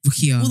 Really?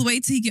 Rukia. All the way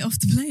till you get off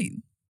the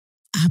plane?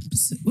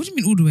 What do you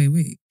mean all the way?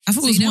 Wait. I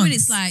thought So it was you know when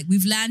once. it's like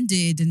we've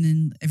landed and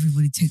then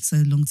everybody takes so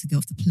long to get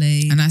off the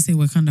plane. And I say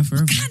Wakanda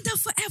forever. Wakanda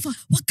forever.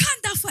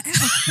 Wakanda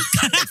forever.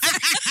 Wakanda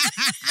forever.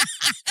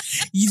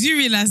 You do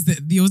realise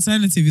that the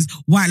alternative is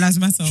White Lives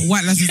Matter.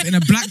 White Lives Matter in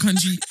a black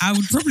country. I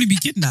would probably be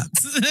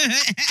kidnapped.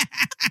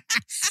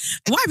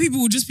 White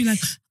people would just be like,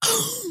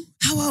 oh,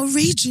 how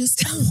outrageous.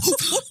 Oh,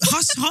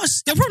 hush,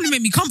 hush. They'll probably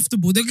make me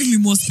comfortable. They'll give me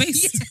more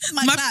space. Yeah,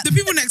 my back. The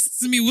people next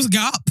to me will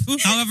get up.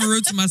 However, I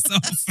wrote to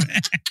myself.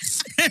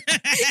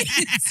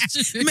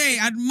 Mate,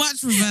 I'd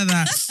much prefer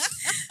that.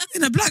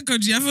 In a black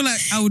country, I feel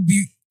like I would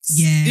be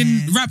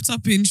wrapped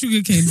up in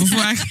sugarcane before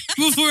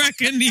I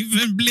can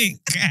even blink.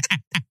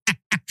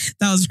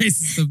 That was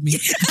racist of me. You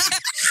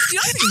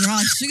don't think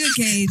around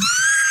sugarcane.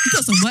 You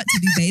got some work to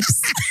do,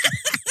 babes.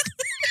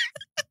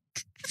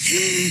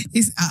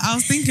 I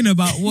was thinking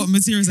about what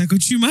materials I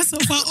could chew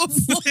myself out of.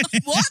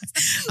 What?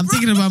 I'm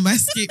thinking about my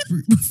escape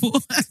route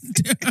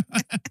beforehand.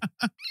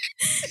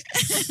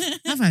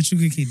 I've had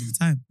sugarcane in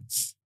time.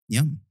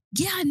 Yum.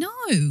 Yeah, I know.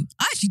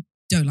 I actually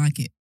don't like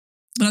it,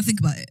 but I think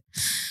about it.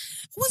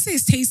 I wouldn't say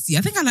it's tasty.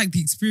 I think I like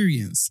the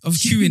experience of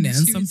chewing it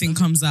and Chewing something something.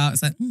 comes out.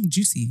 It's like,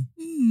 juicy.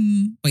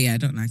 But yeah, I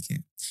don't like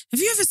it. Have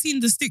you ever seen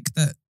the stick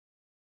that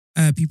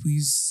people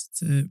use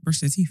to brush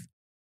their teeth?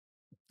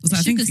 Was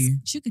that a thing for you?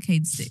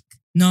 Sugarcane stick.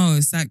 No,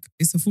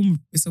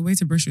 it's a way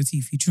to brush your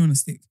teeth. You chew on a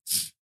stick.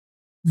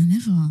 No,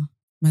 never.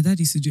 My dad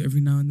used to do it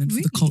every now and then for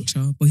the Really?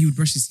 culture, but he would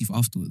brush his teeth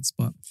afterwards.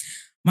 But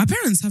my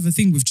parents have a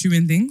thing with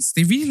chewing things.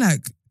 They really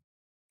like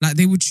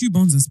they would chew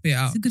bones and spit it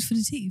out. Is it good for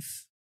the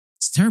teeth?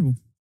 It's terrible.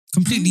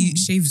 Completely Oh.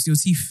 shaves your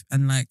teeth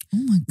and Oh my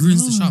god.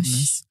 ruins the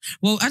sharpness.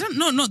 Well, I don't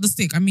know, not the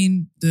stick. I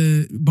mean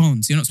the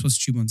bones. You're not supposed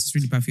to chew bones. It's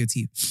really bad for your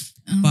teeth.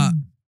 But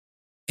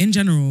in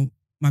general,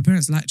 my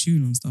parents like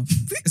chewing on stuff.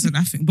 It's an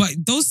AF thing. But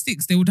those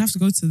sticks, they would have to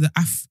go to the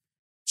AF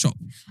shop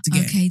to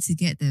get. Okay, to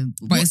get them.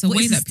 But it's a what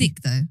way is that stick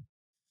though.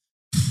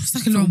 It's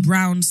like a little From-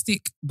 brown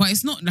stick, but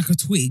it's not like a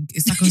twig.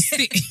 It's like a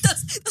stick.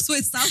 That's what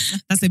it sounds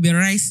like. That's a bit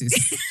racist.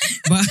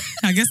 But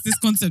I guess this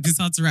concept is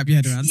hard to wrap your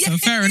head around. So Yeah.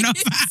 fair enough.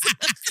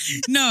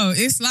 No,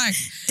 it's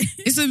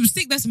a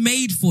stick that's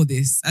made for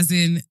this. As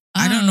in,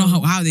 I don't know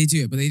how they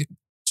do it, but they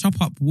chop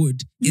up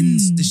wood in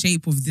the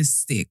shape of this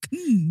stick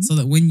so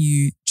that when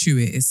you chew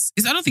it, it's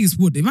I don't think it's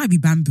wood. It might be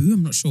bamboo.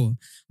 I'm not sure.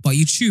 But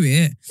you chew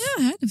it Yeah,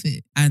 I heard of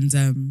it. and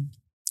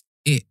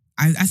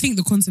I think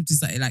the concept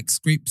is that it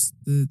scrapes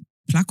the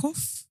plaque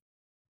off.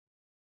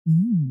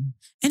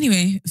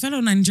 Anyway,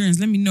 fellow Nigerians,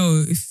 let me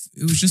know if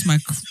it was just my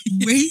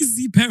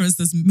crazy parents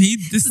that's made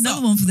this It's another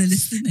up. one for the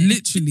list, isn't it?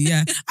 Literally,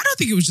 yeah. I don't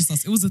think it was just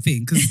us. It was a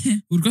thing because they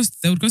would go to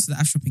the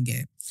app shop and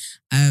get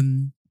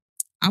it.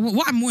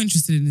 What I'm more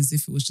interested in is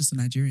if it was just a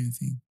Nigerian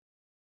thing.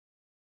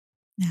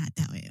 Nah, I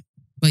doubt it.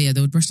 But yeah,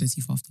 they would brush their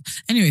teeth after.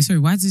 Anyway, sorry,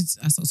 why did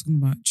I start talking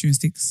about chewing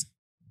sticks?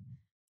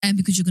 And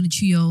because you're going to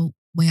chew your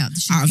way out the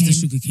sugar Out of the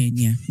sugar cane,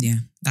 yeah.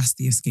 That's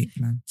the escape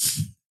plan.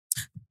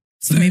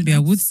 So Fair maybe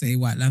enough. I would say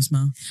White Lives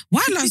Matter.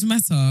 White Lives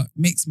Matter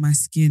makes my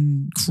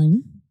skin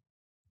cruel.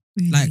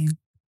 Really. Like,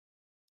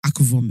 I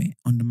could vomit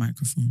on the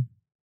microphone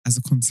as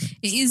a concept.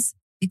 It is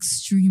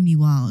extremely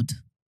wild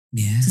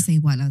Yeah. to say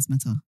White Lives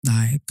Matter.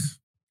 Like,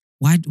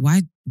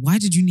 why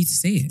did you need to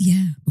say it?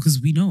 Yeah. Because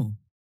we know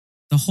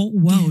the whole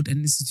world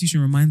and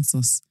institution reminds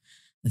us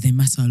that they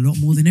matter a lot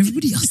more than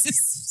everybody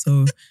else's.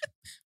 So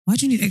why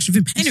do you need extra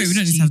vim? Anyway, we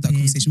don't need to have that Stupid.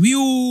 conversation. We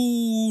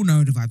all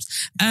know the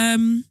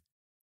vibes.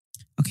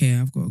 Okay,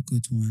 I've got a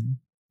good one.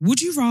 Would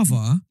you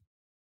rather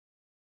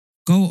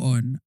go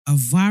on a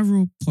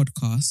viral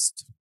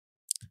podcast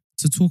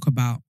to talk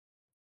about,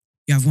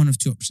 you have one of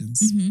two options.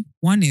 Mhm.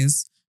 One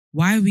is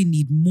why we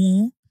need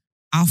more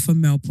alpha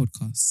male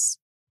podcasts.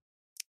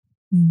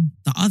 Mm.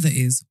 The other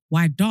is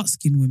why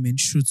dark-skinned women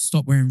should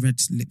stop wearing red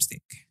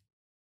lipstick.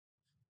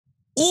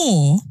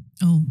 Or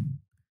Oh.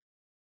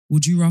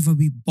 would you rather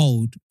be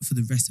bold for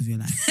the rest of your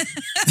life?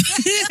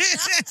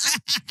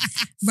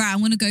 Right, I'm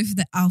going to go for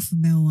the alpha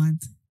male one.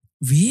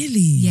 Really?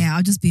 Yeah,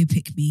 I'll just be a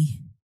pick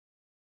me.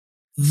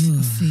 I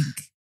Ugh.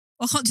 think.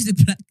 I can't do the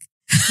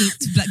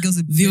black girls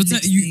with The red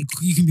alter- you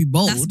lipstick. can be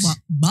bold. That's what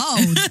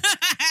bold.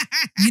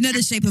 You know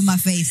the shape of my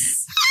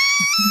face.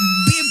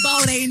 Being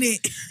bold, ain't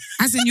it?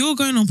 As in, you're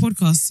going on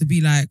podcasts to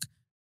be like,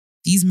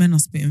 these men are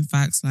spitting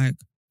facts, like,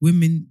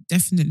 women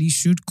definitely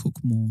should cook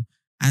more.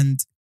 And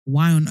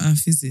why on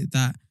earth is it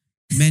that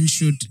men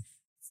should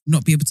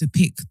not be able to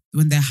pick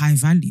when they're high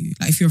value?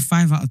 Like, if you're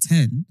 5 out of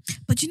 10.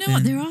 But you know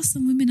what? There are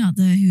some women out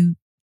there who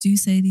do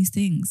say these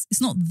things.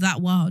 It's not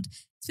that wild,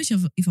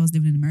 especially if I was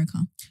living in America.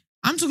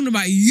 I'm talking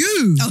about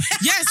you. Oh.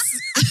 Yes.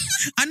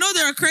 I know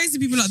there are crazy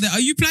people out there. Are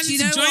you planning Do you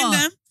to know join what?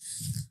 them?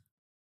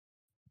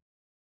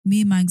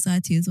 Me and my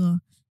anxiety as well.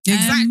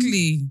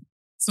 Exactly.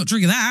 So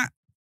trigger that.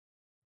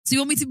 So you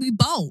want me to be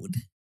bold?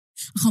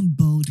 I can't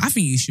be bold. I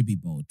think you should be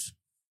bold.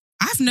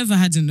 I've never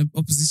had an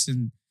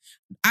opposition.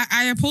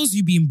 I oppose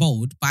you being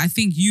bold, but I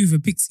think you with a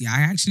pixie,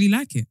 I actually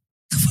like it.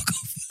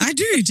 I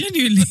do,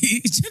 genuinely.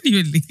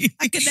 Genuinely.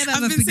 I could never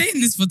have I've a been pixie.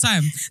 saying this for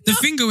time. The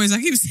finger waves, I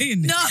keep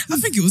saying it. No. I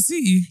think it will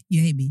suit you.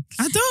 You hate me.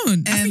 I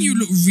don't. I think you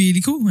look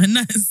really cool and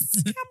nice.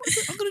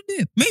 I'm going to do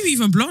it. Maybe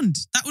even blonde.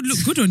 That would look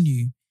good on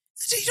you.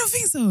 You don't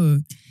think so?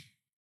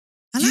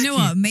 Do you know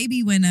what?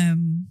 Maybe when I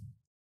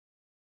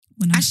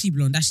Ashy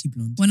blonde.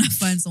 when I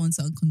find someone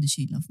to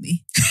unconditionally love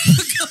me,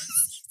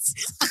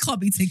 I can't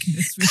be taking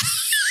this risk.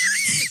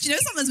 Do you know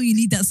sometimes when you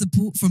need that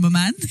support from a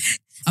man?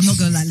 I'm not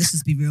gonna lie. Let's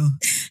just be real.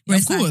 Where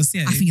Of it's like, course,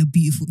 yeah. I think you're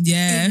beautiful.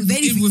 Yeah, With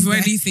anything, with yeah.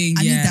 anything,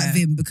 I yeah. need that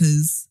vim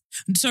because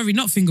Sorry,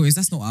 not finger waves.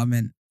 That's not what I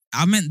meant.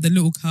 I meant the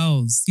little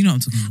curls. You know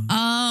what I'm talking about.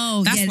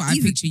 oh That's yeah, what I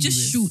even picture you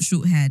just with.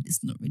 short hair.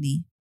 It's not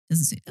really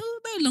doesn't suit. Oh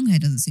no, long hair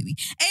doesn't suit me.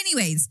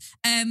 Anyways,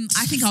 I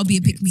think I'll be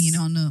a pick me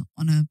on a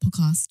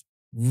podcast.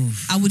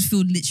 Oof. I would feel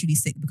literally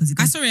sick because it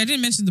goes, Sorry, I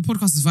didn't mention the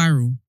podcast is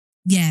viral.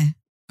 yeah,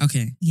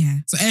 Okay. yeah.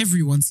 So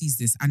everyone sees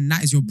this and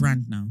that is your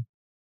brand now.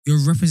 Your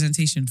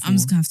representation for... I'm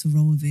just gonna have to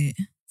roll with it.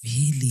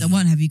 Really? I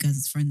won't have you guys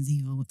as friends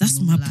either. That's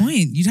I'm my not gonna lie.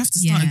 point. You'd have to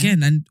start Yeah.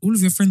 again and all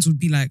of your friends would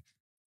be like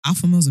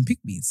alpha males and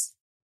pick-me's.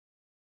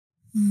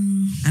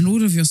 And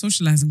all of your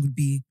socializing would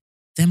be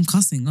them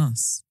cussing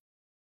us.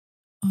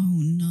 Oh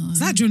no.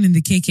 It's like joining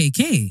the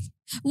KKK.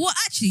 Well,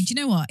 actually, do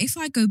you know what? If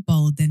I go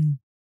bold, then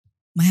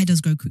my hair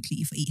does grow quickly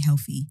if I eat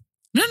healthy.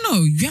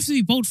 No, you have to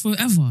be bold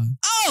forever.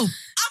 Oh,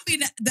 I'm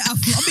being a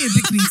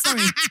big me.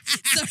 Sorry.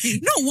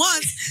 Not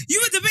once. You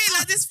were debating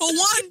like this for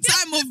one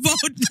time of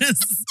boldness.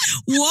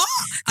 What?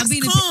 I'm That's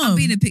being calm.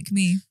 a pick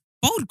me.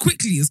 Bold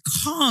quickly is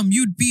calm.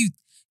 You'd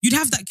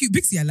have that cute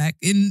pixie I like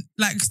in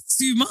like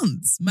 2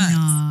 months, max.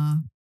 Nah.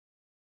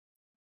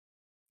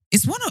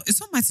 It's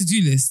on my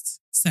to-do list,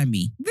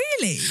 Sammy.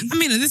 Really? I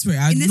mean, at this rate,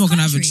 I'm In this not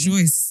gonna have a country?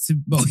 choice to.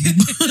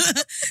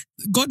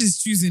 God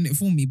is choosing it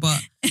for me, but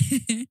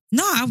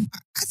no, I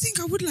think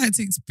I would like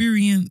to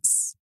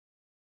experience.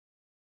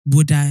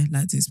 Would I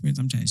like to experience?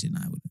 I'm trying to shit. No,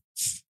 I wouldn't.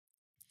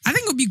 I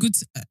think it would be good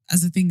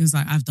as the thing is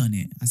like I've done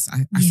it. I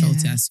felt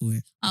it. I saw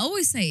it. I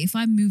always say if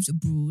I moved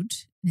abroad,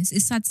 and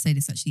it's sad to say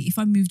this actually, if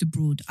I moved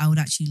abroad, I would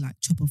actually like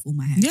chop off all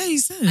my hair. Yeah, you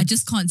said. I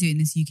just can't do it in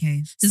this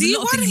UK. There's See, a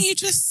lot why of don't things, you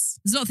just?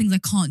 there's a lot of things I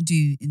can't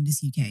do in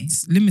this UK.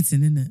 It's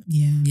limiting, isn't it?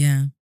 Yeah.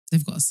 Yeah.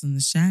 They've got us in the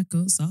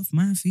shackles off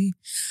my feet.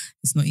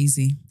 It's not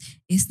easy.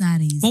 It's not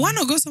easy. But why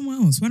not go somewhere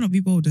else? Why not be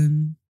bold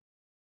and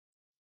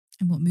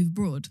And what, move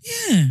abroad?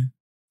 yeah?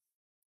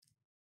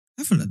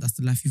 I feel like that's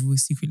the life you've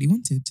always secretly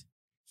wanted.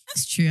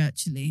 That's true,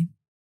 actually.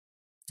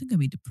 I'm gonna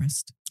be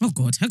depressed. Oh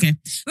God. Okay. Do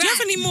you have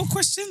Right. any more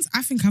questions?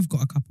 I think I've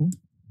got a couple.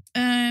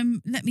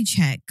 Let me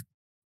check.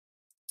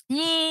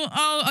 Well,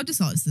 I'll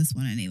just answer this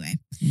one anyway.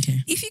 Okay.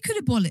 If you could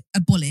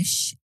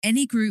abolish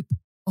any group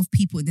of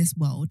people in this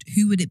world,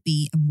 who would it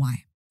be and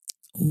why?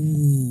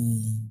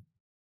 Ooh.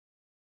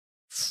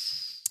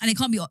 And it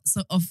can't be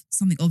of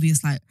something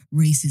obvious like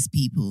racist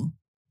people.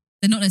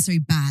 They're not necessarily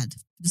bad.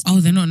 Just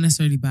Oh, they're not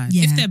necessarily bad.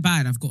 Yeah. If they're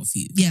bad, I've got a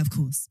few. yeah, of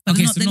course. But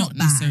Okay, they're so not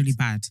necessarily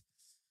bad.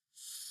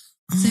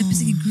 Is there a Oh,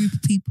 particular group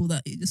of people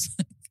that you just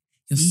like?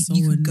 You're so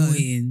you could go.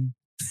 annoying.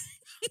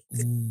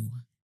 Ooh.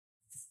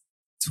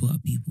 Twitter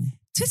people.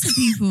 Twitter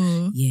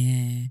people.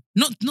 Yeah.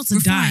 Not to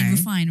die.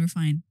 Refine.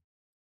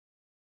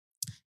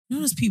 You know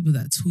those people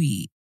that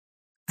tweet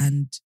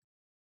and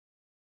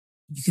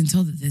you can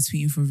tell that they're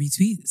tweeting for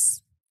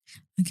retweets.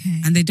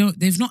 Okay. And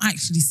they've not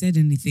actually said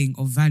anything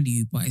of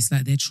value, but it's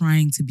like they're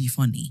trying to be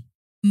funny.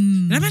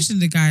 Mm. Did I mention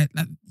the guy,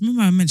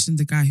 remember I mentioned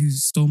the guy who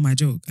stole my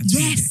joke? And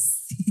tweeted it? Yes.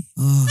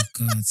 Oh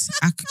God.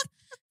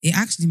 It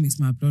actually makes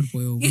my blood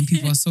boil when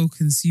people are so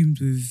consumed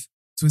with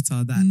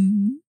Twitter that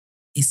Mhm.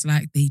 it's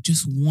like they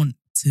just want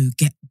to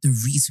get the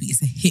retweet.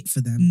 It's a hit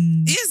for them.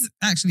 Mm. It is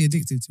actually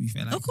addictive, to be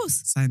fair. Like, Of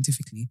course.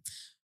 scientifically.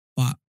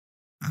 But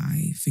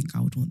I think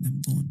I would want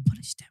them gone.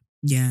 Punish them.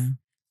 Yeah.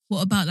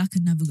 What about like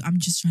another? I'm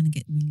just trying to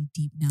get really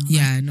deep now. Like,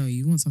 Yeah, I know.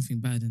 You want something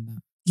better than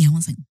that. yeah, I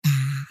want something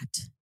bad.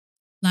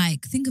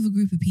 Like, think of a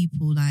group of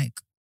people like,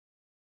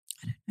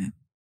 I don't know,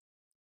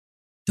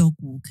 dog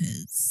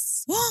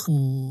walkers. What?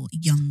 Or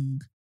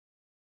young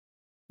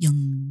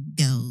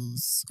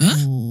girls.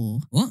 Huh? Or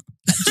What?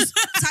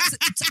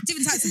 like just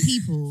different types of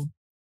people.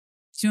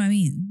 Do you know what I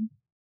mean?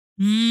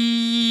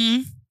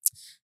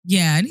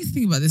 Yeah, I need to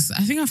think about this.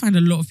 I think I find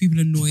a lot of people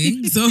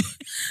annoying. So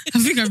I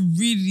think I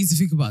really need to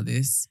think about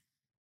this.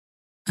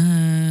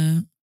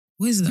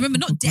 What is it? Remember,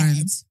 proper not dead,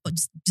 grind? but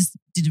just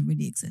didn't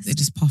really exist. They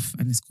just puff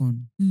and it's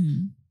gone.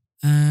 Mm.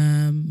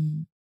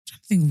 I'm trying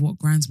to think of what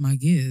grinds my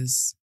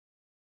gears.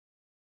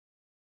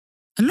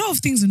 A lot of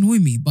things annoy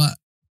me, but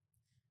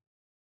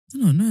I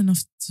don't know, not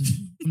enough to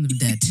want them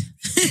dead.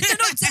 They're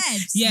not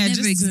dead. Yeah, Never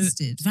just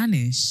existed. to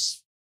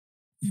vanish.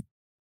 I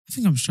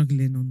think I'm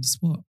struggling on the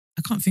spot.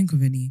 I can't think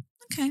of any.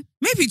 Okay.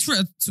 Maybe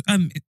internet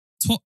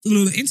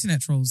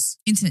trolls.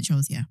 Internet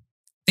trolls, yeah.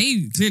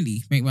 They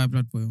clearly make my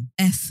blood boil.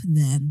 F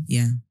them.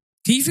 Yeah.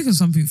 Can you think of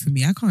something for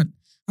me? I can't.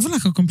 I feel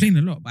like I complain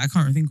a lot, but I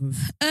can't think of.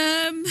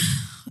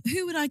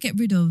 Who would I get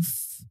rid of?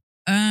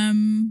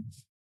 I'm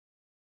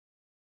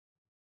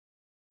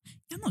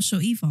not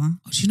sure either. Oh,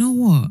 do you know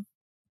what?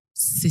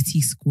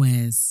 City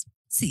squares.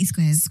 City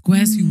squares.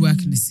 Squares who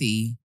work in the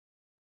city.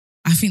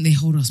 I think they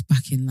hold us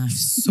back in life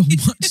so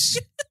much.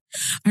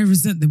 I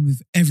resent them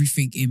with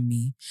everything in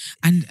me.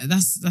 And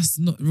that's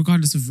not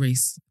regardless of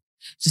race.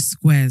 Just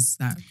squares,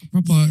 like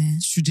proper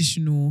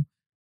traditional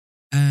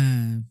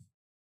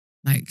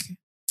like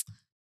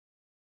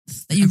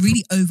that you're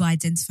really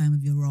over-identifying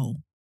with your role.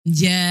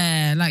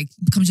 Yeah, like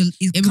It becomes your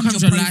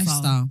profile.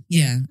 lifestyle.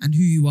 Yeah, and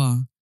who you are.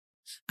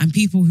 And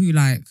people who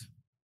like,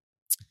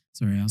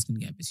 sorry, I was going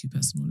to get a bit too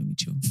personal. Let me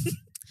chill.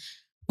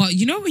 But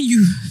you know when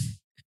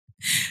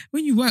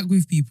you work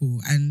with people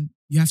and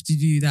you have to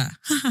do that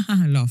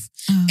laugh.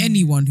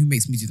 Anyone who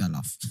makes me do that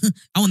laugh,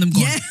 I want them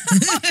gone. Yeah.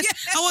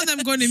 I want them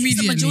gone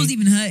immediately. My jaw's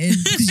even hurting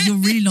because you're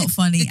really not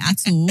funny at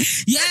all.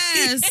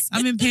 Yes,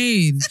 I'm in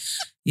pain.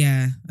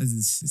 Yeah,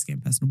 it's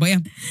getting personal. But yeah,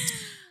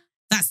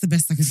 that's the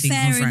best I can think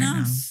Fair of right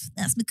enough. now.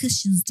 That's my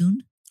questions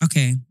done.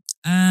 Okay.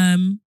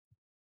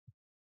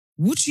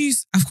 Would you?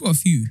 I've got a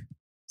few,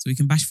 so we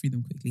can bash through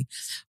them quickly.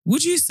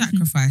 Would you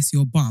sacrifice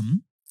your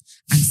bum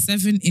and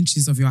 7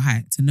 inches of your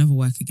height to never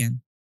work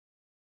again?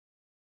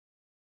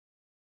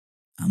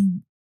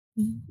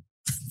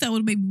 That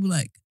would make me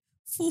like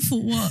 4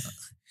 foot what?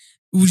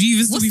 Would you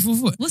even still be 4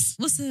 foot?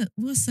 What's a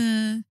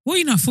What are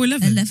you now?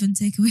 4'11"? 11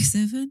 take away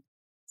 7?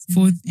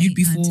 You'd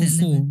be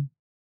 4'4".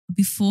 I'd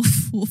be 4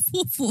 4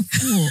 4 4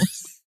 4.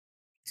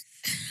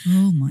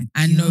 Oh my god.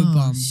 And no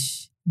bum.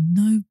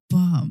 No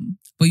bum.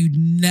 But you'd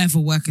never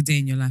work a day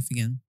in your life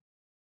again.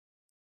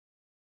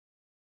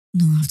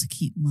 No, I have to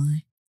keep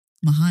my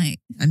height.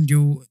 And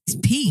your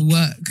peak.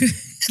 work.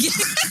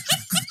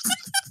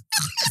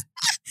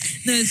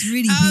 No, it's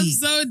really I'm peak.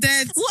 so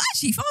dead. Well,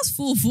 actually, if I was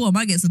 4'4", I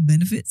might get some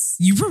benefits.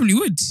 You probably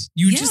would.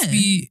 You would Yeah. just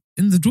be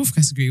in the dwarf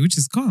category, which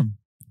is calm.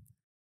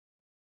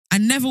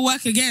 And never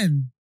work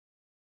again.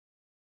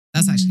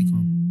 That's actually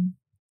calm.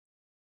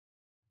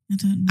 I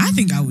don't know. I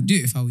think I would do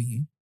it if I were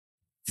you.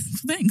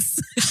 Thanks.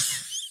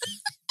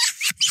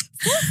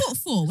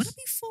 4'4". Would I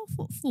be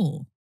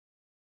 4'4"?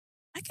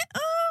 I can. No,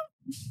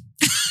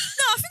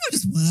 I think I'll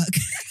just work.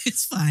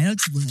 It's fine. I'll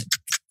just work.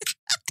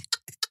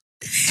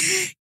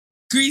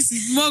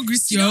 More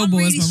grease to You your know, I'm elbow,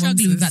 really as my mum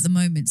struggling with says. at the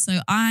moment. So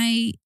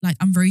I'm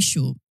very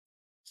short,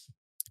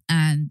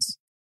 and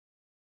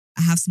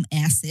I have some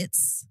air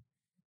sits,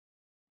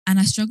 and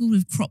I struggle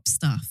with crop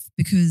stuff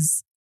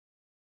because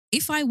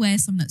if I wear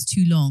something that's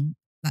too long,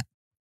 like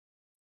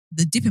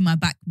the dip in my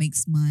back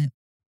makes me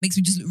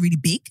just look really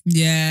big.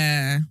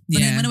 Yeah. But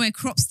Yeah. then when I wear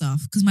crop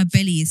stuff, because my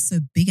belly is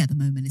so big at the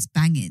moment, it's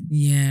banging.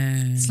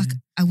 Yeah. It's like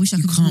I wish I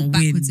You could just walk can't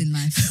backwards win. in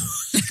life.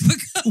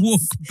 Because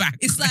walk back.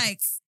 it's like,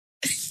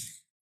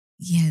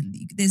 yeah,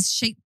 there's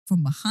shape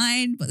from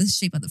behind, but there's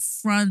shape at the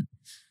front.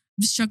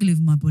 I'm just struggling with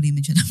my body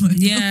image at the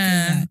moment.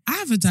 Yeah. I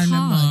have a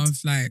dilemma hard. of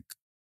like,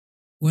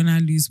 when I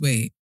lose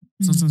weight,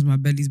 sometimes my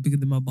belly's bigger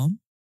than my bum.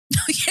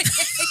 yeah.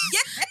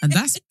 And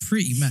that's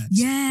pretty mad.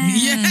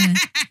 Yeah.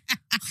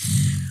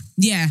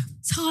 Yeah.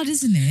 It's hard,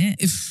 isn't it?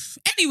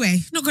 Anyway,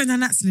 not going down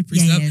that slippery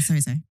Yeah, slope. yeah,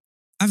 sorry.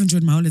 I've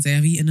enjoyed my holiday.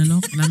 I've eaten a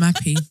lot and I'm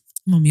happy.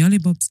 Mommy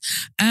lollipops.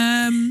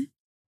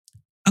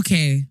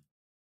 Okay.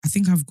 I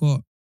think I've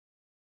got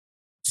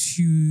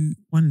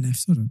one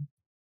left. Hold on.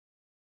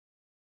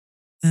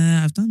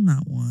 I've done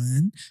that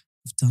one.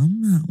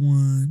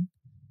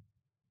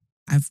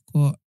 I've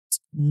got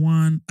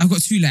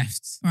 2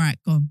 left. All right,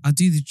 go on. I'll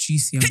do the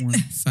juicier one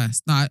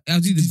first. No, I'll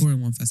do the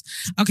boring one first.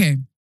 Okay.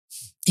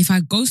 If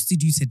I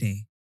ghosted you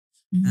today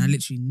and I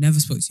literally never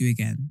spoke to you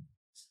again,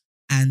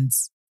 and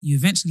you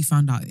eventually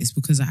found out it's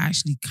because I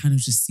actually kind of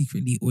just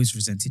secretly always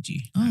resented you.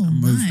 Oh,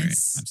 I'm over it.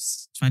 nice. I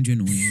just find you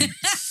annoying.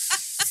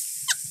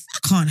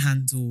 can't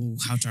handle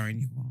how jarring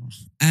you are.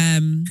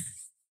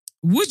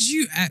 Would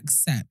you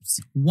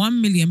accept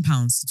 £1 million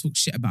to talk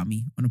shit about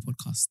me on a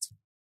podcast?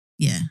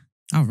 Yeah.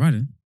 Oh, right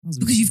then.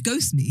 Because you've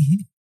ghosted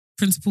me.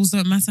 Principles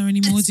don't matter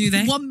anymore, do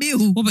they? $1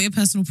 million. What about your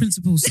personal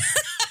principles?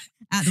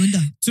 Out the window.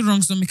 Two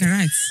wrongs don't make a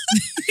right.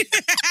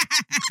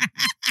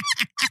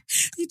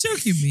 You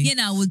joking me? Yeah,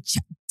 no, I would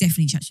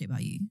definitely chat shit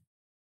about you.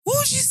 What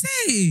would you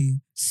say?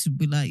 She'd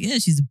be like, yeah,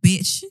 she's a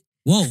bitch.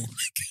 Whoa.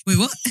 Wait,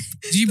 what?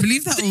 Do you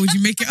believe that or would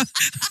you make it up?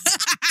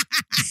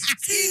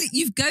 See,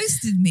 you've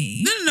ghosted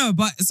me. No,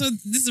 but so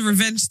this is a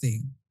revenge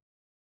thing.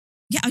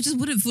 Yeah, I just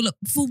wouldn't feel up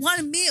for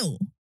 $1 million.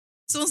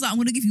 Someone's like, I'm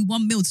going to give you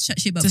 $1 million to chat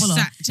shit about To follow.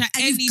 chat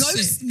And any you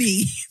ghost shit.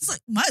 me. It's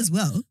like, might as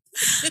well.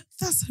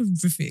 That's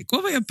horrific. What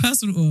about your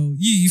personal... Oh,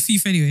 you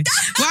thief anyway.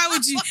 Why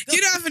would you...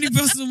 You don't have any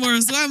personal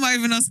morals. Why am I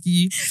even asking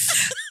you?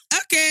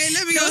 Okay,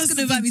 let me go. No one's going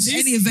to invite me to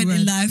any event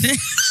in life. Be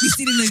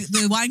stealing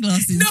the wine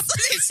glasses. No,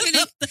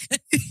 literally.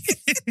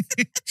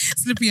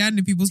 Slip your hand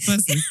in people's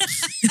purses.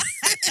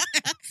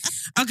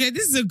 Okay,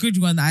 this is a good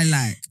one that I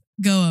like.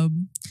 Go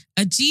on.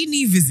 A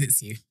genie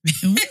visits you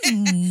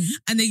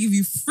and they give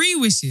you 3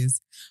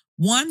 wishes.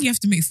 1 you have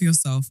to make for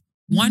yourself,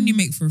 1 you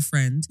make for a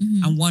friend,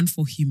 and 1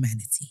 for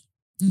humanity.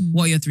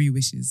 What are your 3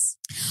 wishes?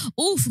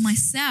 Oh, for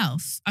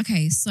myself.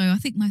 Okay, so I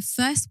think my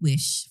first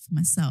wish for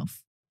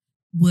myself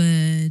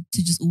would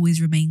to just always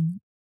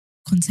remain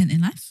content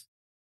in life.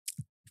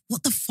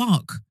 What the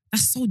fuck?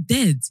 That's so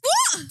dead.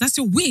 What? That's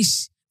your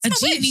wish.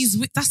 It's a my genie's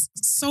wish. That's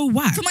so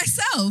whack. For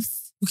myself.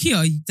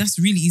 Kia, that's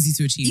really easy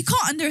to achieve. You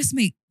can't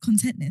underestimate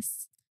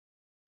contentness.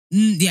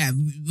 Yeah,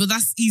 but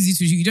that's easy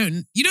to achieve.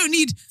 You don't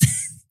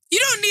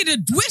need a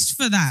wish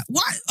for that.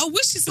 Why? A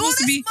wish is supposed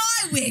to be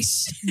my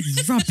wish.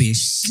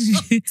 Rubbish.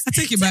 I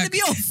take it back. Turn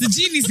me off. The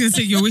genie's gonna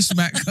take your wish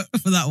back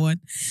for that one.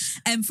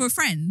 For a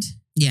friend.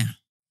 Yeah.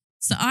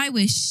 So I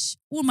wish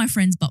all my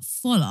friends but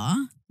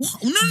Fola.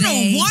 What?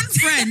 No, one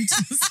friend.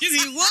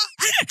 Excuse me, what?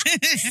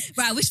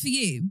 Right, I wish for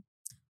you.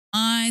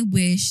 I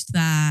wish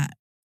that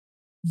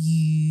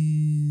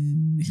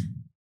you...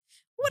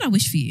 What would I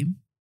wish for you?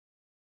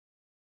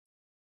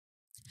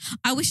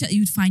 I wish that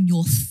you'd find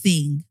your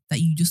thing,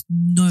 that you just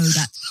know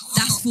that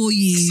that's for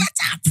you. Shut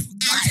up.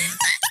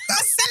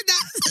 Don't say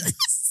that.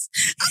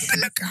 I'm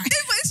gonna cry. No,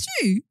 but it's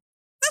true.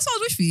 That's what I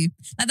wish for you.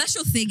 Like, that's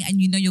your thing and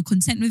you know you're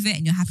content with it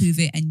and you're happy with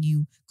it and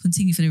you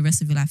continue for the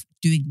rest of your life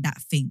doing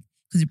that thing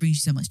because it brings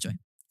you so much joy.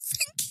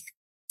 Thank you.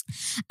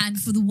 And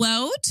for the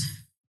world,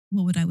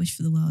 what would I wish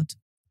for the world?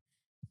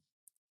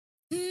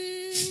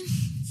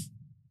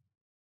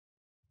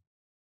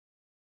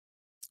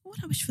 What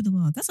would I wish for the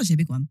world? That's actually a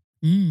big one.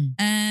 You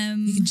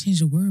can change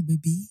the world,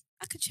 baby.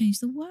 I could change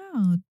the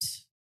world.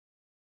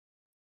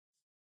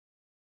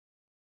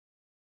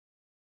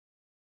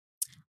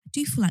 I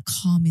do feel like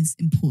harm is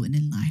important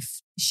in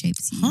life. It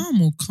shapes you.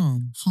 Harm or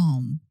calm?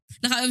 Harm.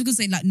 Like I was gonna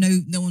say, like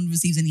no one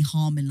receives any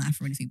harm in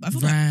life or anything, but I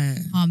feel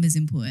like harm is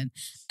important.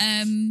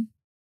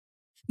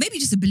 Maybe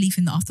just a belief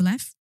in the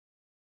afterlife.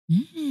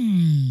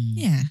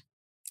 Yeah.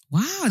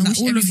 Wow, that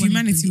all of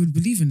humanity would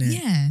believe in it.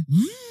 Yeah.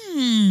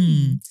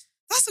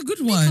 That's a good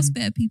Make one. us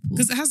better people.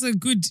 Because it has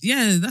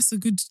that's a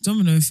good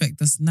domino effect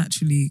that's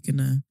naturally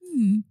gonna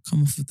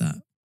come off of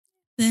that.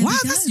 Wow,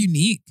 that's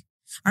unique.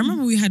 I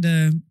remember we had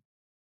a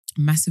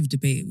massive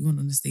debate. We went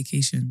on a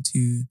staycation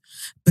to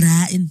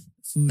Brighton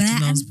for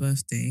Janelle's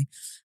birthday,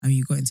 and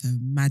you got into a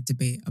mad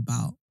debate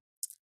about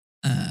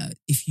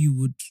if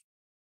you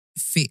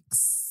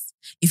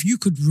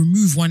could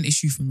remove one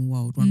issue from the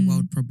world, one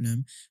world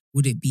problem,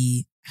 would it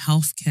be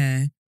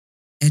healthcare,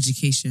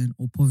 education,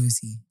 or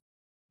poverty?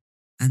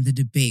 And the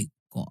debate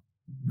got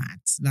mad.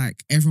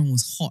 Like, everyone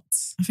was hot.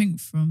 I think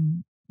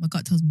from my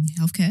gut tells me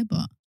healthcare,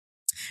 but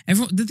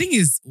the thing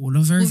is, all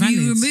are very valid.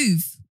 You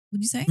remove? What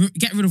do you say?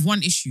 Get rid of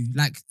one issue.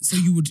 Like, so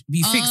you would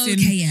be fixing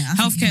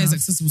healthcare is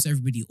accessible to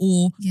everybody,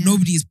 or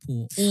nobody is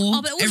poor,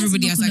 or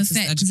everybody has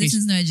access to education.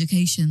 There's no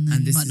education,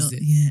 and this is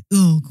it. Yeah.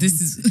 Oh, God.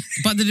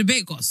 But the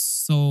debate got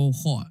so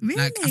hot. Really?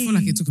 Like, I feel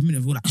like it took a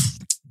minute. We were like,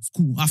 it's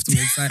cool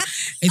afterwards. Like,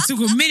 it took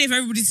a minute for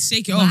everybody to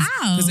shake it off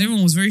because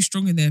everyone was very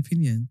strong in their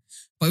opinion.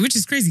 But which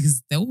is crazy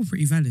because they're all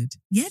pretty valid.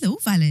 Yeah, they're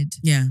all valid.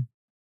 Yeah.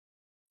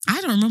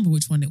 I don't remember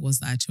which one it was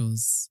that I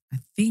chose. I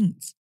think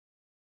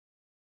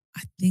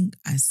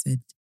I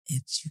said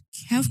education.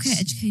 Healthcare,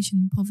 education,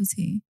 and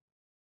poverty.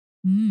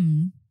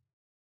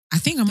 I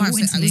think I might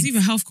have said, it was either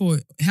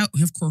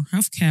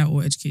healthcare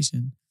or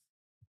education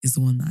is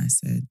the one that I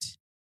said.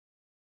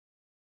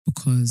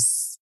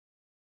 Because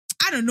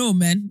I don't know,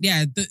 man.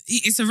 Yeah,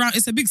 it's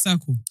a big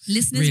circle.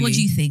 Listeners, really. What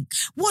do you think?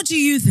 What do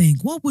you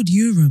think? What would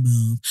you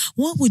remove?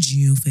 What would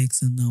you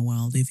fix in the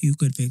world if you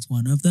could fix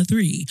one of the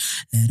 3?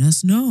 Let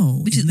us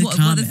know. What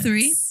are the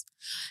 3?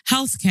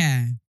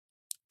 Healthcare,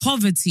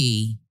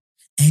 poverty,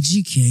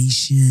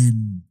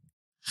 education.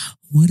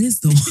 What is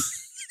the one?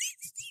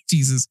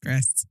 Jesus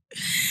Christ.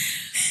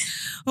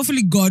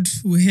 Hopefully God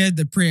will hear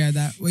the prayer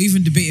that we're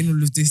even debating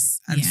all of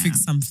this and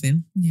fix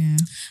something. Yeah.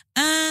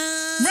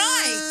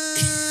 Right.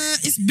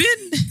 It's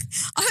been...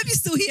 I hope you're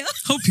still here.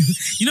 Hope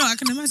you know, I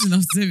can imagine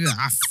us saying,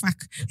 fuck.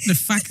 The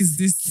fuck is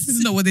this? This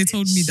is not what they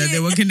told me that they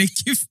were going to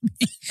give me.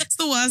 It's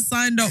not what I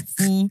signed up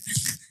for.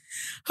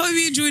 Hope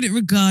you enjoyed it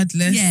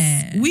regardless.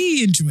 Yeah.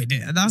 We enjoyed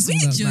it. That's We all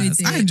that enjoyed matters.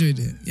 it. I enjoyed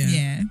it.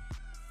 Yeah.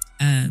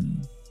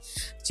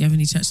 Do you have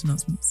any church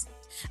announcements?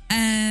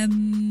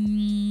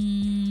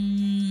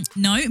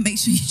 No, make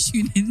sure you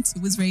tune in to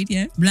Wiz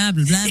Radio. Blah,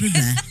 blah, blah, blah,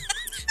 blah.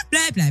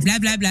 Blah, blah, blah,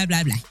 blah, blah,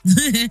 blah, blah.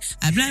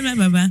 Blah, blah, blah,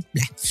 blah, blah.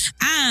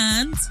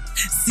 And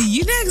see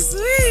you next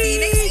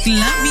week.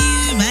 Love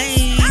you.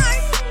 Bye. Bye.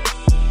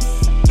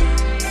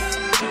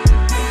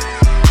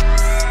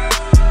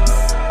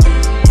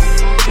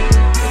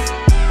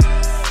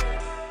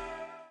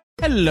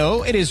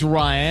 Hello, it is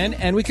Ryan,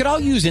 and we could all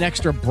use an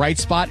extra bright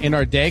spot in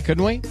our day,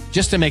 couldn't we?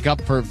 Just to make up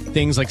for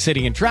things like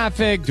sitting in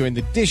traffic, doing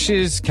the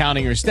dishes,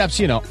 counting your steps,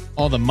 you know,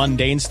 all the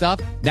mundane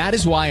stuff. That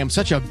is why I'm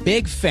such a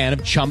big fan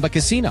of Chumba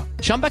Casino.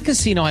 Chumba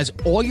Casino has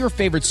all your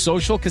favorite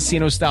social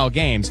casino-style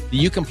games that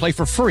you can play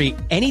for free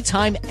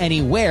anytime,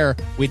 anywhere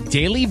with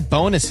daily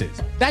bonuses.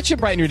 That should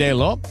brighten your day a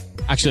little.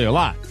 Actually, a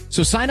lot.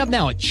 So sign up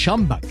now at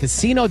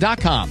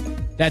ChumbaCasino.com.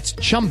 That's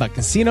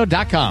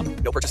ChumbaCasino.com.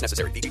 No purchase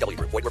necessary. VGW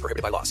Group. Void where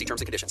prohibited by law. See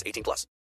terms and conditions. 18+.